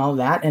Jesus and all of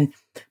that. And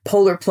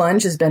Polar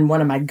Plunge has been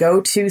one of my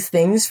go-to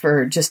things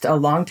for just a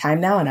long time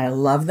now. And I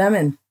love them.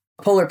 And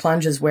Polar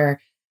Plunge is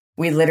where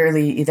we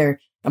literally either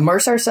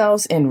immerse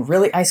ourselves in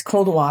really ice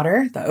cold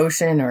water, the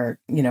ocean, or,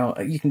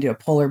 you can do a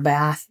polar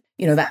bath,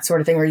 that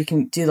sort of thing, or you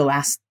can do the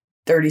last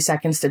 30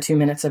 seconds to 2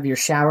 minutes of your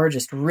shower,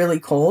 just really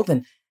cold.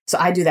 And so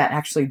I do that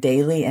actually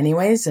daily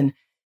anyways. And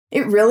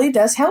it really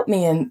does help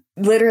me. And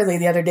literally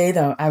the other day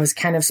though, I was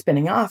kind of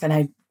spinning off and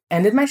I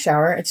ended my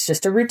shower. It's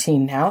just a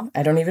routine now.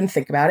 I don't even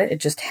think about it. It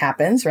just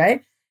happens,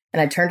 right?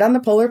 And I turned on the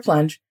Polar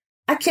Plunge.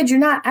 I kid you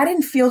not, I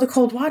didn't feel the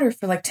cold water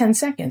for like 10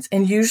 seconds.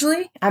 And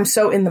usually I'm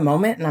so in the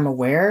moment and I'm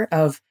aware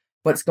of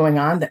what's going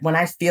on that when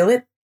I feel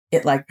it,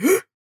 it like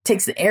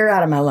takes the air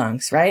out of my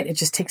lungs, right? It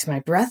just takes my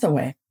breath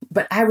away.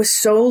 But I was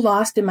so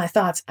lost in my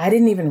thoughts. I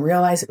didn't even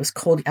realize it was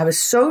cold. I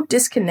was so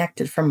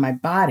disconnected from my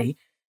body.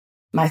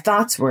 My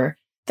thoughts were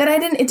that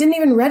it didn't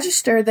even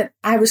register that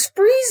I was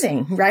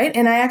freezing, right?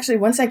 And I actually,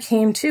 once I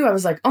came to, I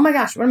was like, oh my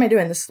gosh, what am I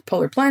doing? This is the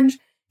Polar Plunge.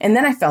 And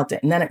then I felt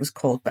it and then it was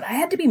cold, but I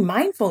had to be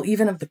mindful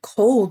even of the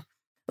cold.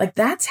 Like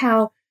that's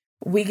how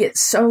we get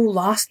so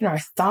lost in our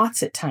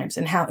thoughts at times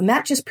and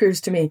that just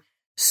proves to me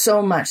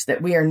so much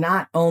that we are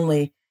not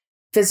only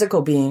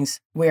physical beings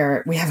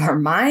where we have our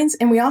minds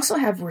and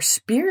we're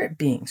spirit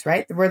beings,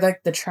 right? We're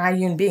like the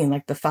triune being,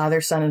 like the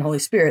Father, Son, and Holy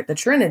Spirit, the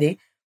Trinity.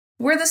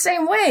 We're the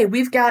same way.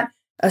 We've got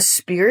a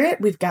spirit,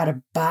 we've got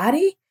a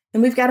body,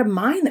 and we've got a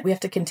mind that we have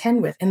to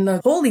contend with. And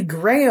the holy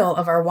grail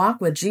of our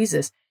walk with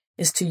Jesus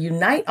is to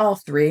unite all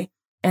three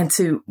and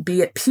to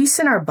be at peace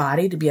in our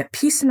body, to be at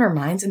peace in our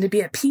minds, and to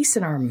be at peace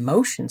in our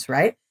emotions,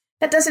 right?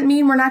 That doesn't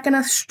mean we're not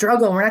going to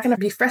struggle. We're not going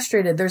to be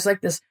frustrated. There's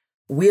like this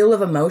wheel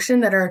of emotion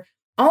that are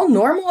all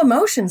normal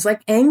emotions.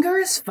 Like anger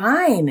is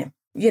fine.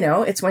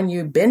 It's when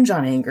you binge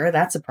on anger,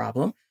 that's a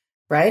problem,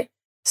 right?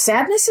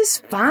 Sadness is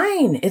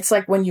fine. It's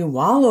like when you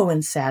wallow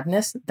in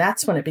sadness,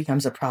 that's when it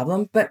becomes a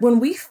problem. But when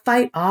we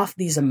fight off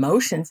these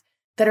emotions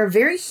that are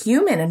very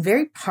human and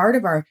very part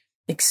of our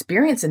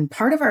experience and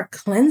part of our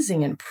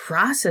cleansing and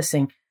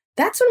processing,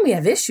 that's when we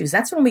have issues.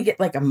 That's when we get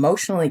like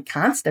emotionally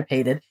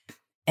constipated.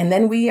 And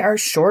then we are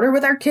shorter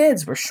with our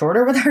kids. We're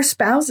shorter with our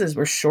spouses.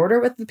 We're shorter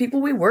with the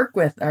people we work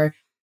with, our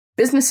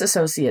business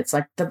associates,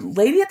 like the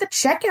lady at the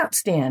checkout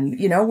stand.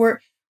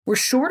 We're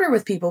shorter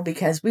with people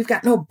because we've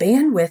got no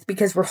bandwidth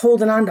because we're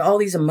holding on to all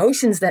these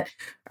emotions that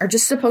are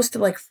just supposed to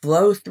like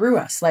flow through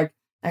us. Like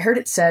I heard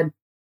it said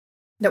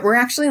that we're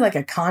actually like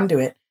a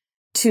conduit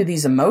to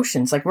these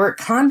emotions. Like we're a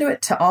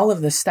conduit to all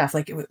of this stuff.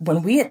 Like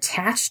when we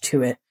attach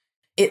to it,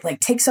 it like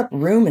takes up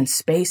room and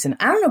space. And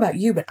I don't know about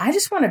you, but I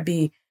just want to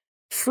be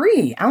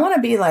free. I want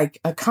to be like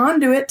a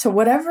conduit to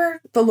whatever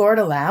the Lord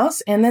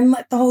allows, and then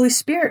let the Holy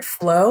Spirit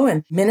flow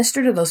and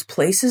minister to those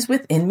places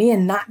within me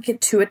and not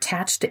get too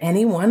attached to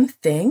any one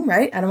thing,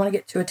 right? I don't want to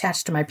get too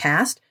attached to my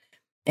past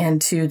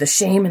and to the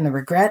shame and the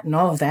regret and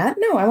all of that.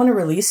 No, I want to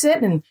release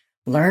it and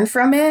learn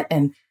from it.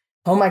 And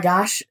oh my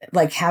gosh,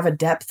 like have a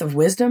depth of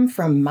wisdom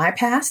from my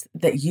past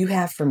that you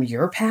have from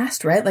your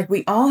past, right? Like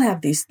we all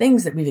have these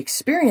things that we've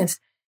experienced.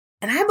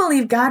 And I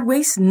believe God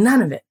wastes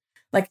none of it.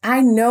 Like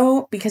I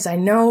know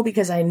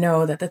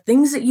that the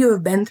things that you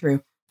have been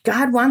through,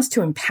 God wants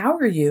to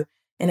empower you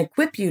and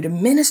equip you to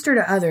minister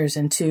to others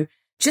and to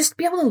just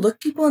be able to look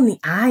people in the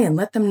eye and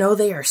let them know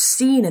they are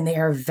seen and they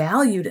are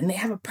valued and they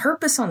have a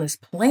purpose on this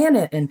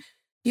planet. And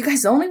you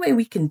guys, the only way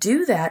we can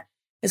do that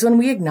is when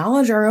we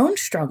acknowledge our own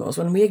struggles,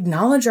 when we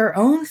acknowledge our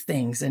own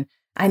things. And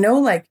I know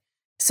like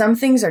some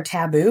things are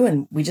taboo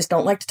and we just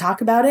don't like to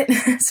talk about it,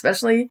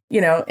 especially,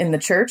 in the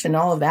church and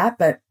all of that.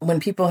 But when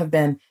people have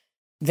been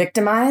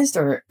victimized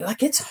or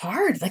like, it's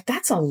hard. Like,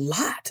 that's a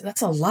lot.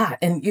 That's a lot.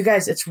 And you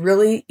guys, it's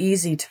really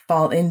easy to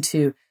fall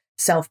into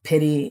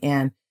self-pity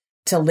and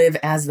to live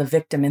as the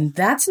victim. And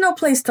that's no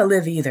place to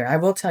live either. I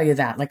will tell you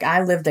that. Like,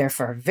 I lived there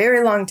for a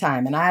very long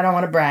time, and I don't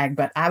want to brag,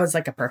 but I was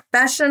like a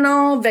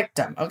professional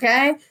victim.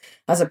 Okay.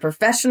 I was a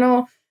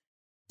professional.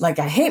 Like,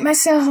 I hate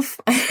myself.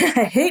 I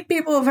hate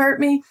people who've hurt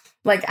me.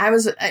 Like,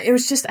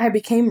 I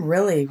became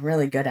really,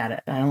 really good at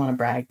it. I don't want to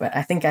brag, but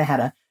I think I had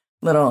a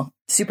little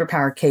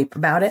superpower cape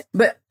about it.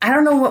 But I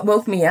don't know what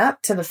woke me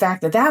up to the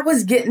fact that that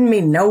was getting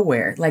me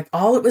nowhere. Like,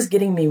 all it was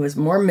getting me was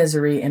more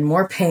misery and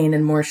more pain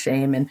and more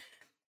shame. And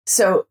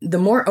so the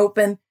more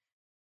open,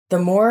 the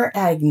more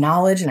I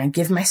acknowledge and I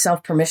give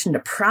myself permission to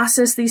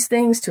process these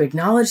things, to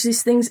acknowledge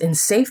these things in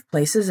safe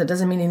places. It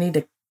doesn't mean you need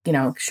to,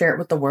 share it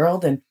with the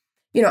world. And,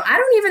 I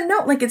don't even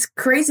know, like, it's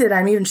crazy that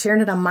I'm even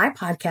sharing it on my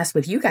podcast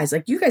with you guys.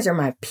 Like, you guys are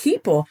my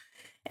people.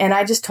 And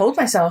I just told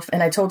myself,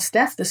 and I told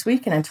Steph this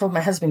week, and I told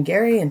my husband,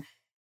 Gary, and,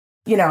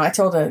 I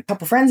told a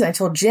couple friends, and I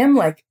told Jim,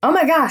 like, oh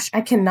my gosh, I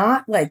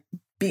cannot like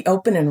be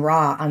open and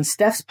raw on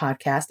Steph's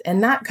podcast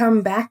and not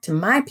come back to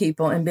my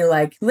people and be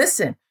like,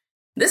 listen,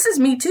 this is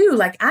me too.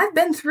 Like, I've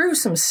been through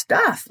some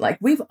stuff. Like,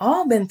 we've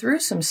all been through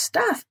some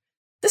stuff.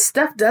 This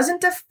stuff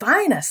doesn't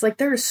define us. Like,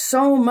 there is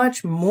so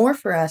much more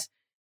for us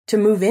to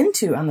move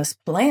into on this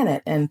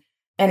planet. And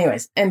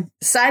anyways, and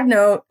side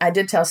note, I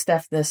did tell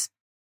Steph this,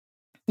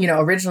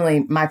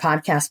 originally my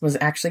podcast was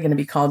actually going to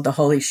be called The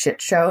Holy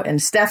Shit Show.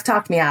 And Steph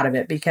talked me out of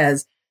it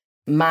because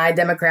my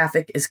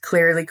demographic is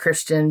clearly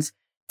Christians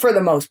for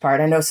the most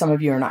part. I know some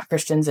of you are not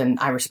Christians, and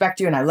I respect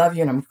you and I love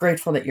you and I'm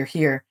grateful that you're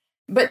here.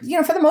 But,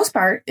 for the most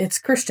part, it's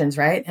Christians,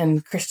 right?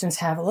 And Christians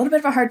have a little bit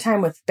of a hard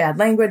time with bad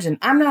language. And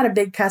I'm not a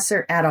big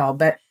cusser at all.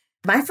 But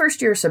my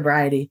first year of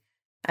sobriety,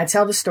 I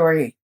tell the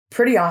story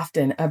pretty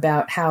often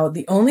about how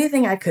the only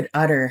thing I could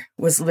utter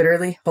was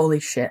literally holy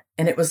shit.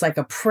 And it was like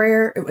a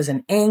prayer. It was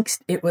an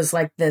angst. It was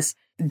like this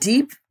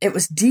deep, it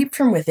was deep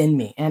from within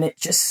me. And it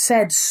just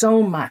said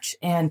so much.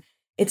 And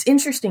it's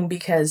interesting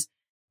because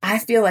I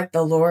feel like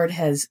the Lord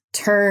has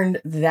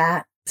turned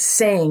that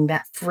saying,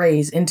 that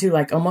phrase, into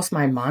like almost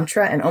my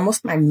mantra and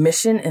almost my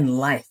mission in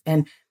life.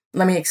 And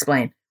let me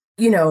explain.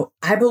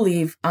 I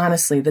believe,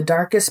 honestly, the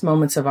darkest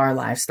moments of our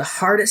lives, the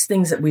hardest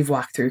things that we've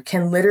walked through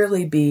can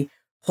literally be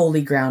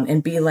holy ground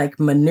and be like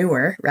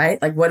manure,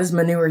 right? Like, what is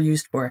manure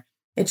used for?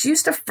 It's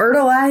used to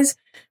fertilize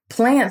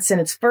plants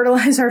and it's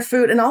fertilize our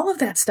food and all of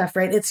that stuff,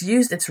 right?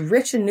 It's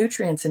rich in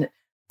nutrients and it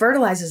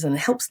fertilizes and it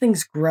helps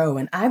things grow.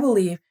 And I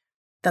believe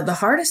that the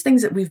hardest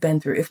things that we've been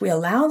through, if we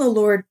allow the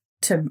Lord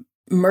to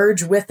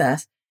merge with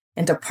us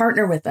and to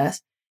partner with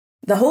us,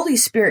 the Holy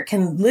Spirit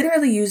can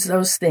literally use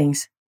those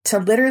things to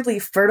literally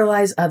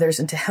fertilize others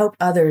and to help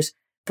others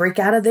break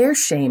out of their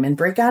shame and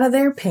break out of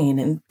their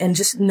pain and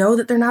just know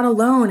that they're not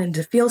alone and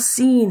to feel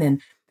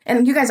seen.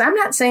 And you guys, I'm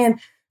not saying,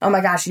 oh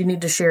my gosh, you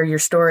need to share your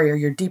story or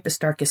your deepest,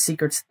 darkest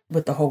secrets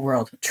with the whole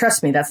world.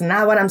 Trust me, that's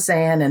not what I'm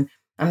saying. And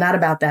I'm not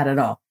about that at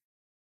all.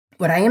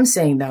 What I am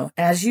saying, though,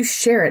 as you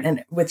share it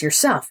and with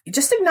yourself, you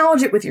just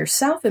acknowledge it with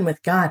yourself and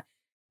with God.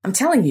 I'm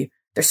telling you,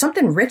 there's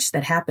something rich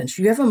that happens.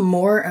 You have a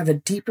more of a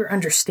deeper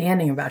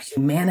understanding about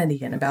humanity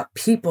and about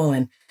people.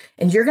 And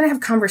you're going to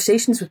have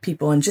conversations with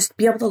people and just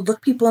be able to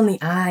look people in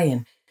the eye.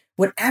 And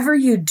whatever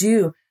you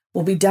do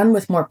will be done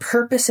with more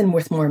purpose and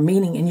with more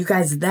meaning. And you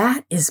guys,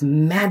 that is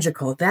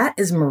magical. That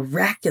is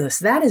miraculous.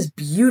 That is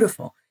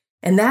beautiful.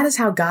 And that is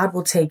how God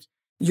will take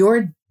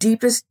your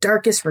deepest,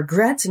 darkest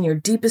regrets and your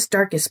deepest,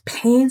 darkest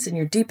pains and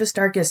your deepest,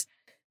 darkest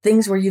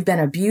things where you've been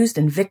abused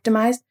and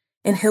victimized.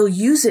 And he'll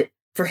use it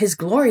for his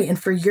glory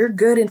and for your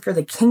good and for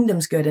the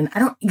kingdom's good. And I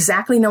don't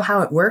exactly know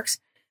how it works,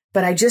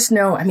 but I just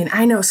know,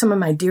 I know some of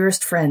my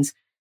dearest friends,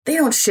 they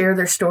don't share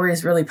their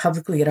stories really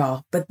publicly at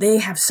all, but they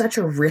have such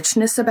a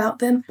richness about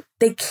them.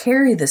 They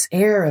carry this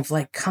air of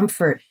like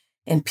comfort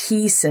and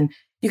peace. And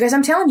you guys,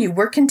 I'm telling you,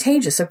 we're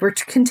contagious. Like, we're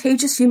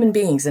contagious human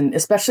beings. And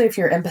especially if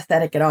you're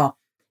empathetic at all,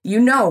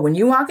 when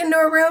you walk into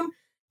a room,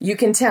 you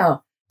can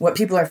tell what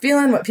people are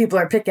feeling, what people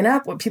are picking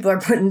up, what people are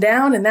putting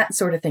down, and that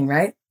sort of thing,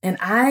 right? And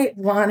I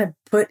want to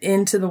put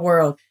into the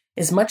world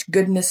as much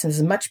goodness and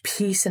as much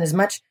peace and as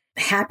much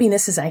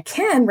happiness as I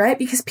can, right?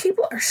 Because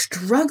people are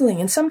struggling.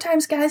 And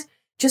sometimes, guys,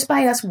 just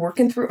by us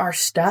working through our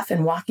stuff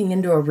and walking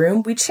into a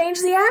room, we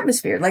change the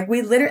atmosphere. Like,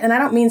 we literally, and I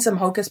don't mean some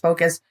hocus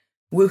pocus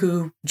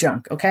woohoo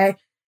junk, okay?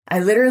 I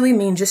literally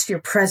mean just your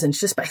presence,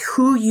 just by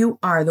who you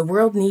are. The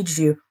world needs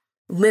you.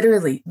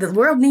 Literally, the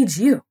world needs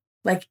you.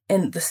 Like,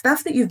 and the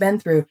stuff that you've been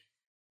through,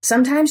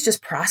 sometimes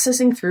just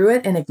processing through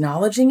it and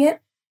acknowledging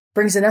it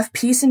brings enough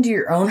peace into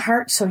your own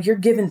heart so you're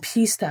giving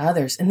peace to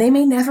others. And they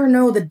may never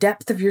know the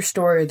depth of your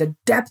story or the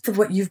depth of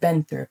what you've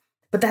been through,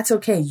 but that's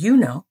okay. You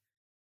know,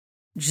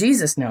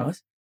 Jesus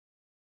knows,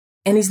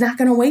 and he's not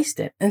going to waste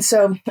it. And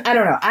so I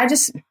don't know.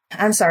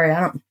 I'm sorry.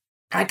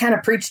 I kind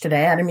of preached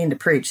today. I didn't mean to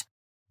preach.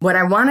 What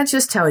I want to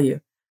just tell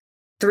you,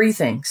 3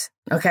 things.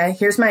 Okay.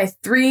 Here's my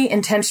 3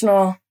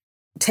 intentional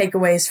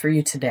takeaways for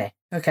you today.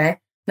 Okay.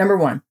 Number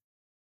one,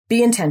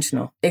 be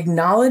intentional.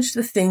 Acknowledge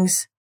the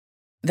things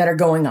that are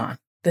going on,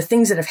 the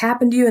things that have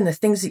happened to you and the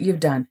things that you've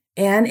done,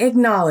 and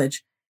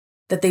acknowledge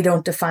that they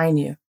don't define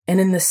you. And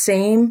in the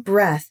same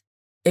breath,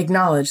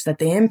 acknowledge that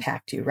they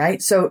impact you,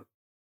 right? So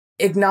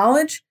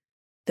acknowledge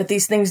that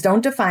these things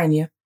don't define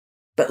you,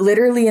 but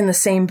literally in the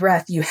same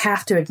breath, you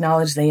have to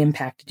acknowledge they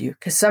impacted you.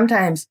 Because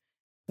sometimes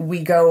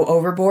we go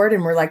overboard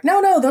and we're like,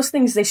 no, those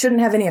things, they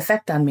shouldn't have any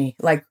effect on me.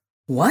 Like,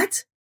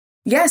 what?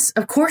 Yes,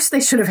 of course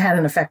they should have had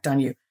an effect on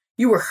you.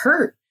 You were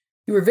hurt.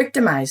 You were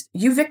victimized.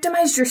 You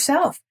victimized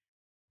yourself.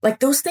 Like,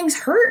 those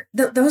things hurt.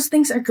 Those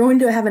things are going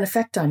to have an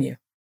effect on you.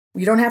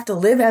 You don't have to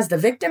live as the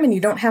victim and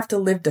you don't have to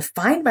live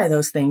defined by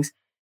those things,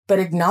 but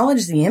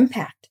acknowledge the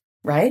impact,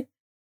 right?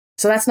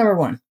 So that's number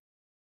one.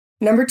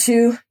 Number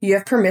two, you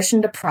have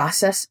permission to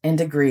process and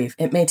to grieve.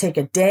 It may take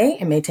a day.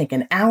 It may take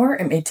an hour.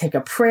 It may take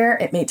a prayer.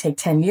 It may take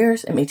 10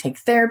 years. It may take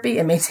therapy.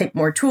 It may take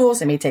more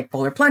tools. It may take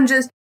polar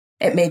plunges.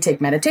 It may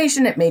take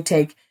meditation. It may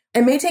take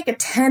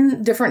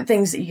 10 different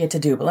things that you get to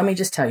do. But let me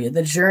just tell you,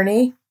 the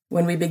journey,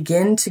 when we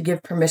begin to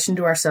give permission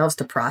to ourselves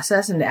to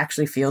process and to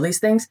actually feel these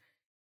things,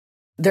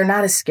 they're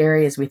not as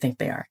scary as we think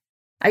they are.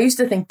 I used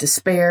to think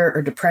despair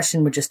or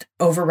depression would just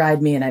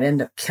override me and I'd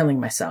end up killing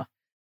myself.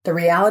 The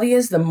reality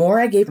is, the more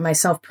I gave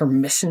myself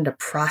permission to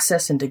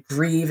process and to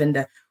grieve and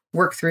to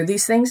work through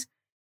these things,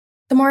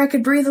 the more I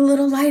could breathe a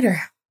little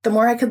lighter, the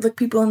more I could look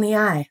people in the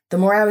eye, the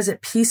more I was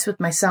at peace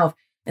with myself,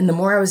 and the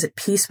more I was at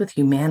peace with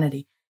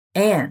humanity,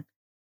 and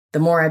the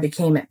more I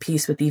became at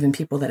peace with even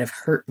people that have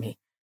hurt me.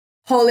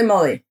 Holy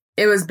moly,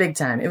 it was big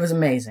time. It was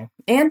amazing.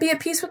 And be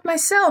at peace with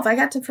myself. I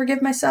got to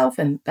forgive myself,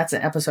 and that's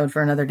an episode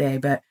for another day.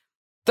 But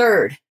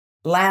third,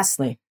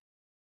 lastly,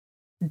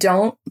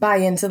 don't buy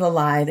into the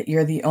lie that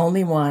you're the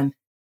only one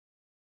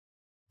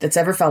that's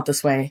ever felt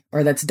this way,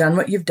 or that's done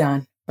what you've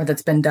done, or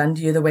that's been done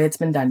to you the way it's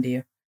been done to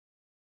you,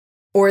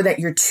 or that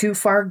you're too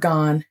far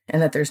gone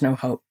and that there's no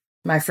hope.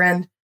 My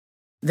friend,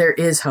 there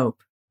is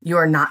hope. You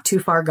are not too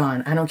far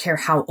gone. I don't care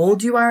how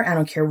old you are. I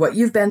don't care what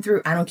you've been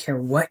through. I don't care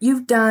what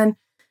you've done.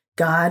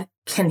 God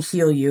can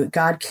heal you.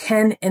 God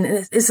can, and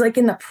it's like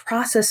in the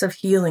process of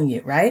healing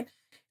you, right?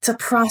 It's a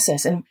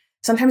process. And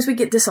sometimes we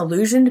get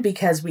disillusioned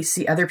because we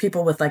see other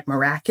people with like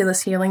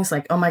miraculous healings.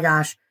 Like, oh my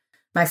gosh,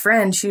 my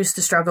friend, she used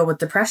to struggle with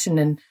depression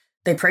and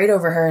they prayed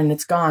over her and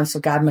it's gone. So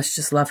God must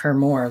just love her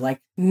more.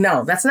 Like,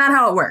 no, that's not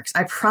how it works.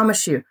 I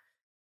promise you.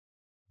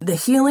 The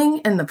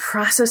healing and the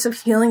process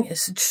of healing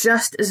is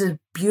just as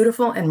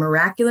beautiful and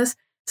miraculous,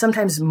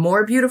 sometimes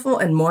more beautiful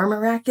and more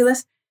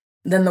miraculous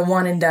than the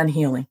one and done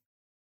healing.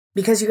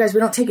 Because you guys, we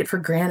don't take it for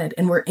granted,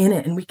 and we're in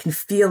it and we can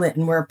feel it,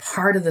 and we're a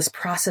part of this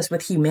process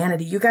with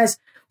humanity. You guys,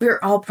 we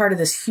are all part of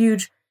this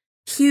huge,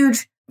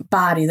 huge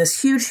body,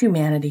 this huge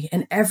humanity,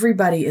 and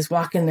everybody is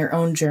walking their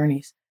own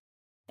journeys.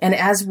 And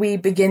as we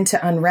begin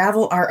to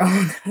unravel our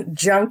own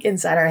junk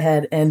inside our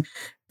head and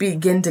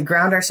begin to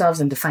ground ourselves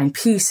and to find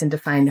peace and to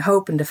find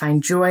hope and to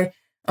find joy,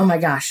 oh my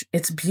gosh,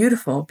 it's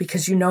beautiful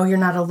because you know you're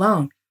not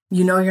alone.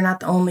 You know you're not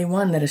the only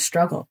one that has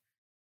struggled.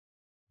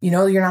 You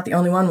know you're not the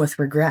only one with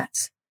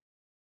regrets.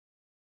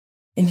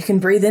 And you can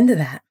breathe into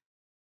that.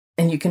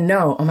 And you can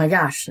know, oh my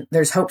gosh,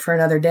 there's hope for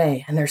another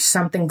day and there's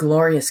something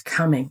glorious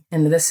coming.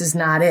 And this is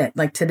not it.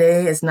 Like,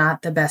 today is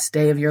not the best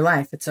day of your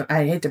life.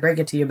 I hate to break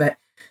it to you, but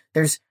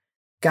there's,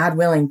 God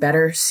willing,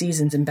 better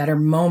seasons and better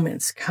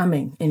moments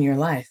coming in your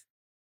life.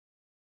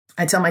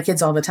 I tell my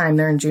kids all the time,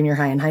 they're in junior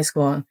high and high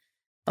school. And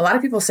a lot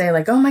of people say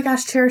like, oh my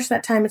gosh, cherish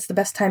that time. It's the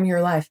best time of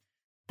your life.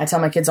 I tell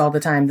my kids all the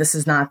time, this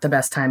is not the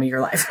best time of your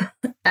life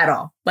at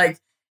all. Like,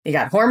 you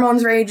got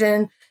hormones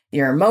raging,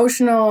 you're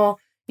emotional,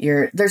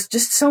 there's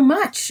just so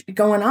much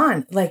going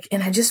on. Like,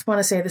 and I just want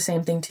to say the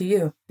same thing to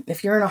you.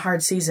 If you're in a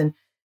hard season,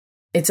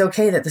 it's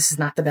okay that this is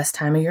not the best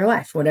time of your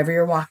life, whatever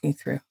you're walking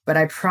through. But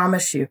I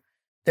promise you,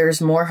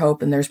 there's more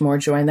hope and there's more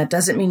joy. And that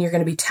doesn't mean you're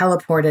going to be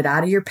teleported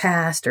out of your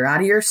past or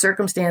out of your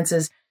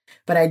circumstances.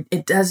 But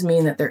it does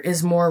mean that there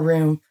is more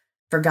room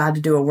for God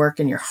to do a work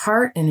in your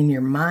heart and in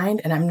your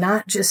mind. And I'm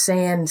not just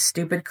saying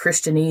stupid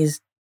Christianese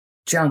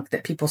junk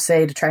that people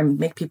say to try and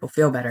make people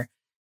feel better.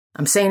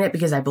 I'm saying it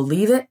because I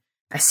believe it.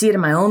 I see it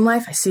in my own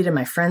life. I see it in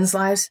my friends'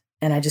 lives.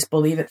 And I just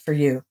believe it for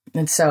you.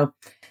 And so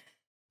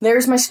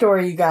there's my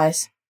story, you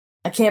guys.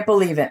 I can't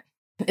believe it.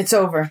 It's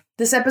over.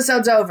 This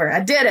episode's over. I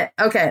did it.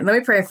 Okay, let me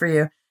pray for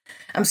you.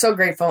 I'm so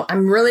grateful.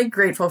 I'm really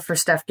grateful for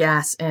Steph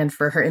Gass and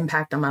for her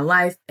impact on my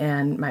life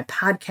and my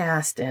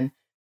podcast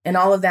and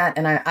all of that.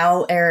 And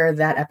I'll air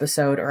that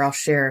episode, or I'll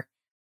share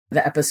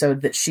the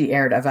episode that she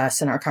aired of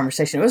us in our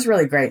conversation. It was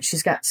really great.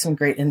 She's got some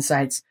great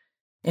insights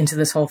into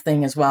this whole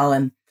thing as well.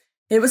 And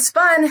it was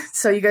fun.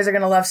 So you guys are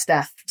going to love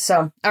Steph.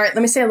 So, all right,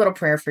 let me say a little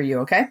prayer for you,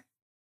 okay?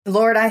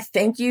 Lord, I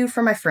thank you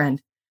for my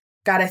friend.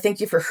 God, I thank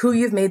you for who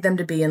you've made them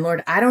to be. And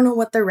Lord, I don't know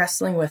what they're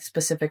wrestling with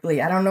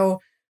specifically. I don't know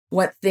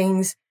what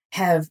things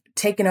have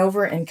taken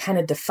over and kind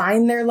of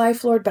defined their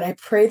life, Lord, but I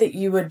pray that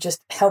you would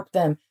just help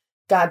them,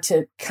 God,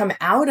 to come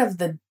out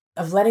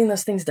of letting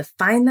those things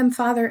define them,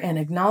 Father, and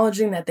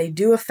acknowledging that they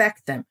do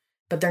affect them,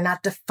 but they're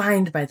not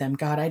defined by them,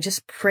 God. I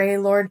just pray,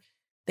 Lord,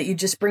 that you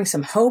just bring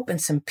some hope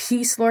and some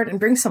peace, Lord, and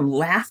bring some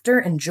laughter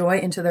and joy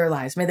into their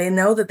lives. May they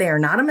know that they are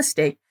not a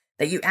mistake,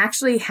 that you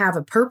actually have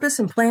a purpose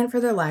and plan for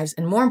their lives.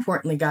 And more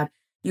importantly, God,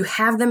 you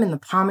have them in the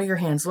palm of your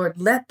hands. Lord,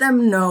 let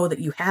them know that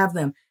you have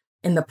them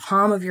in the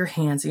palm of your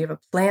hands. You have a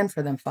plan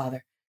for them,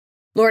 Father.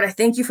 Lord, I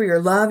thank you for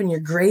your love and your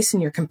grace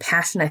and your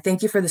compassion. I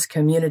thank you for this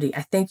community.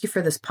 I thank you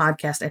for this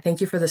podcast. I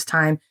thank you for this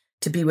time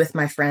to be with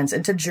my friends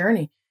and to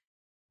journey.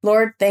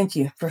 Lord, thank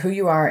you for who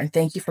you are, and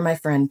thank you for my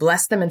friend.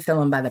 Bless them and fill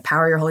them by the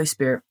power of your Holy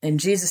Spirit. In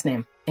Jesus'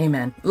 name,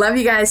 amen. Love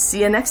you guys.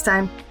 See you next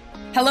time.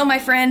 Hello, my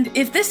friend.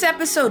 If this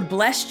episode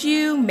blessed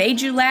you,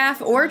 made you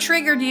laugh, or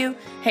triggered you,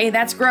 hey,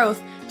 that's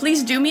growth.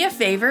 Please do me a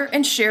favor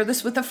and share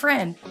this with a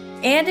friend.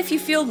 And if you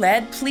feel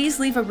led, please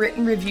leave a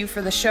written review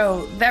for the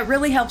show. That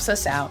really helps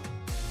us out.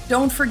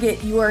 Don't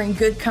forget you are in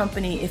good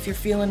company if you're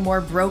feeling more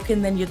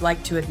broken than you'd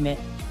like to admit.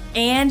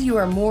 And you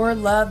are more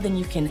loved than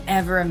you can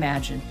ever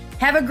imagine.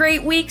 Have a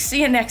great week. See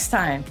you next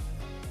time.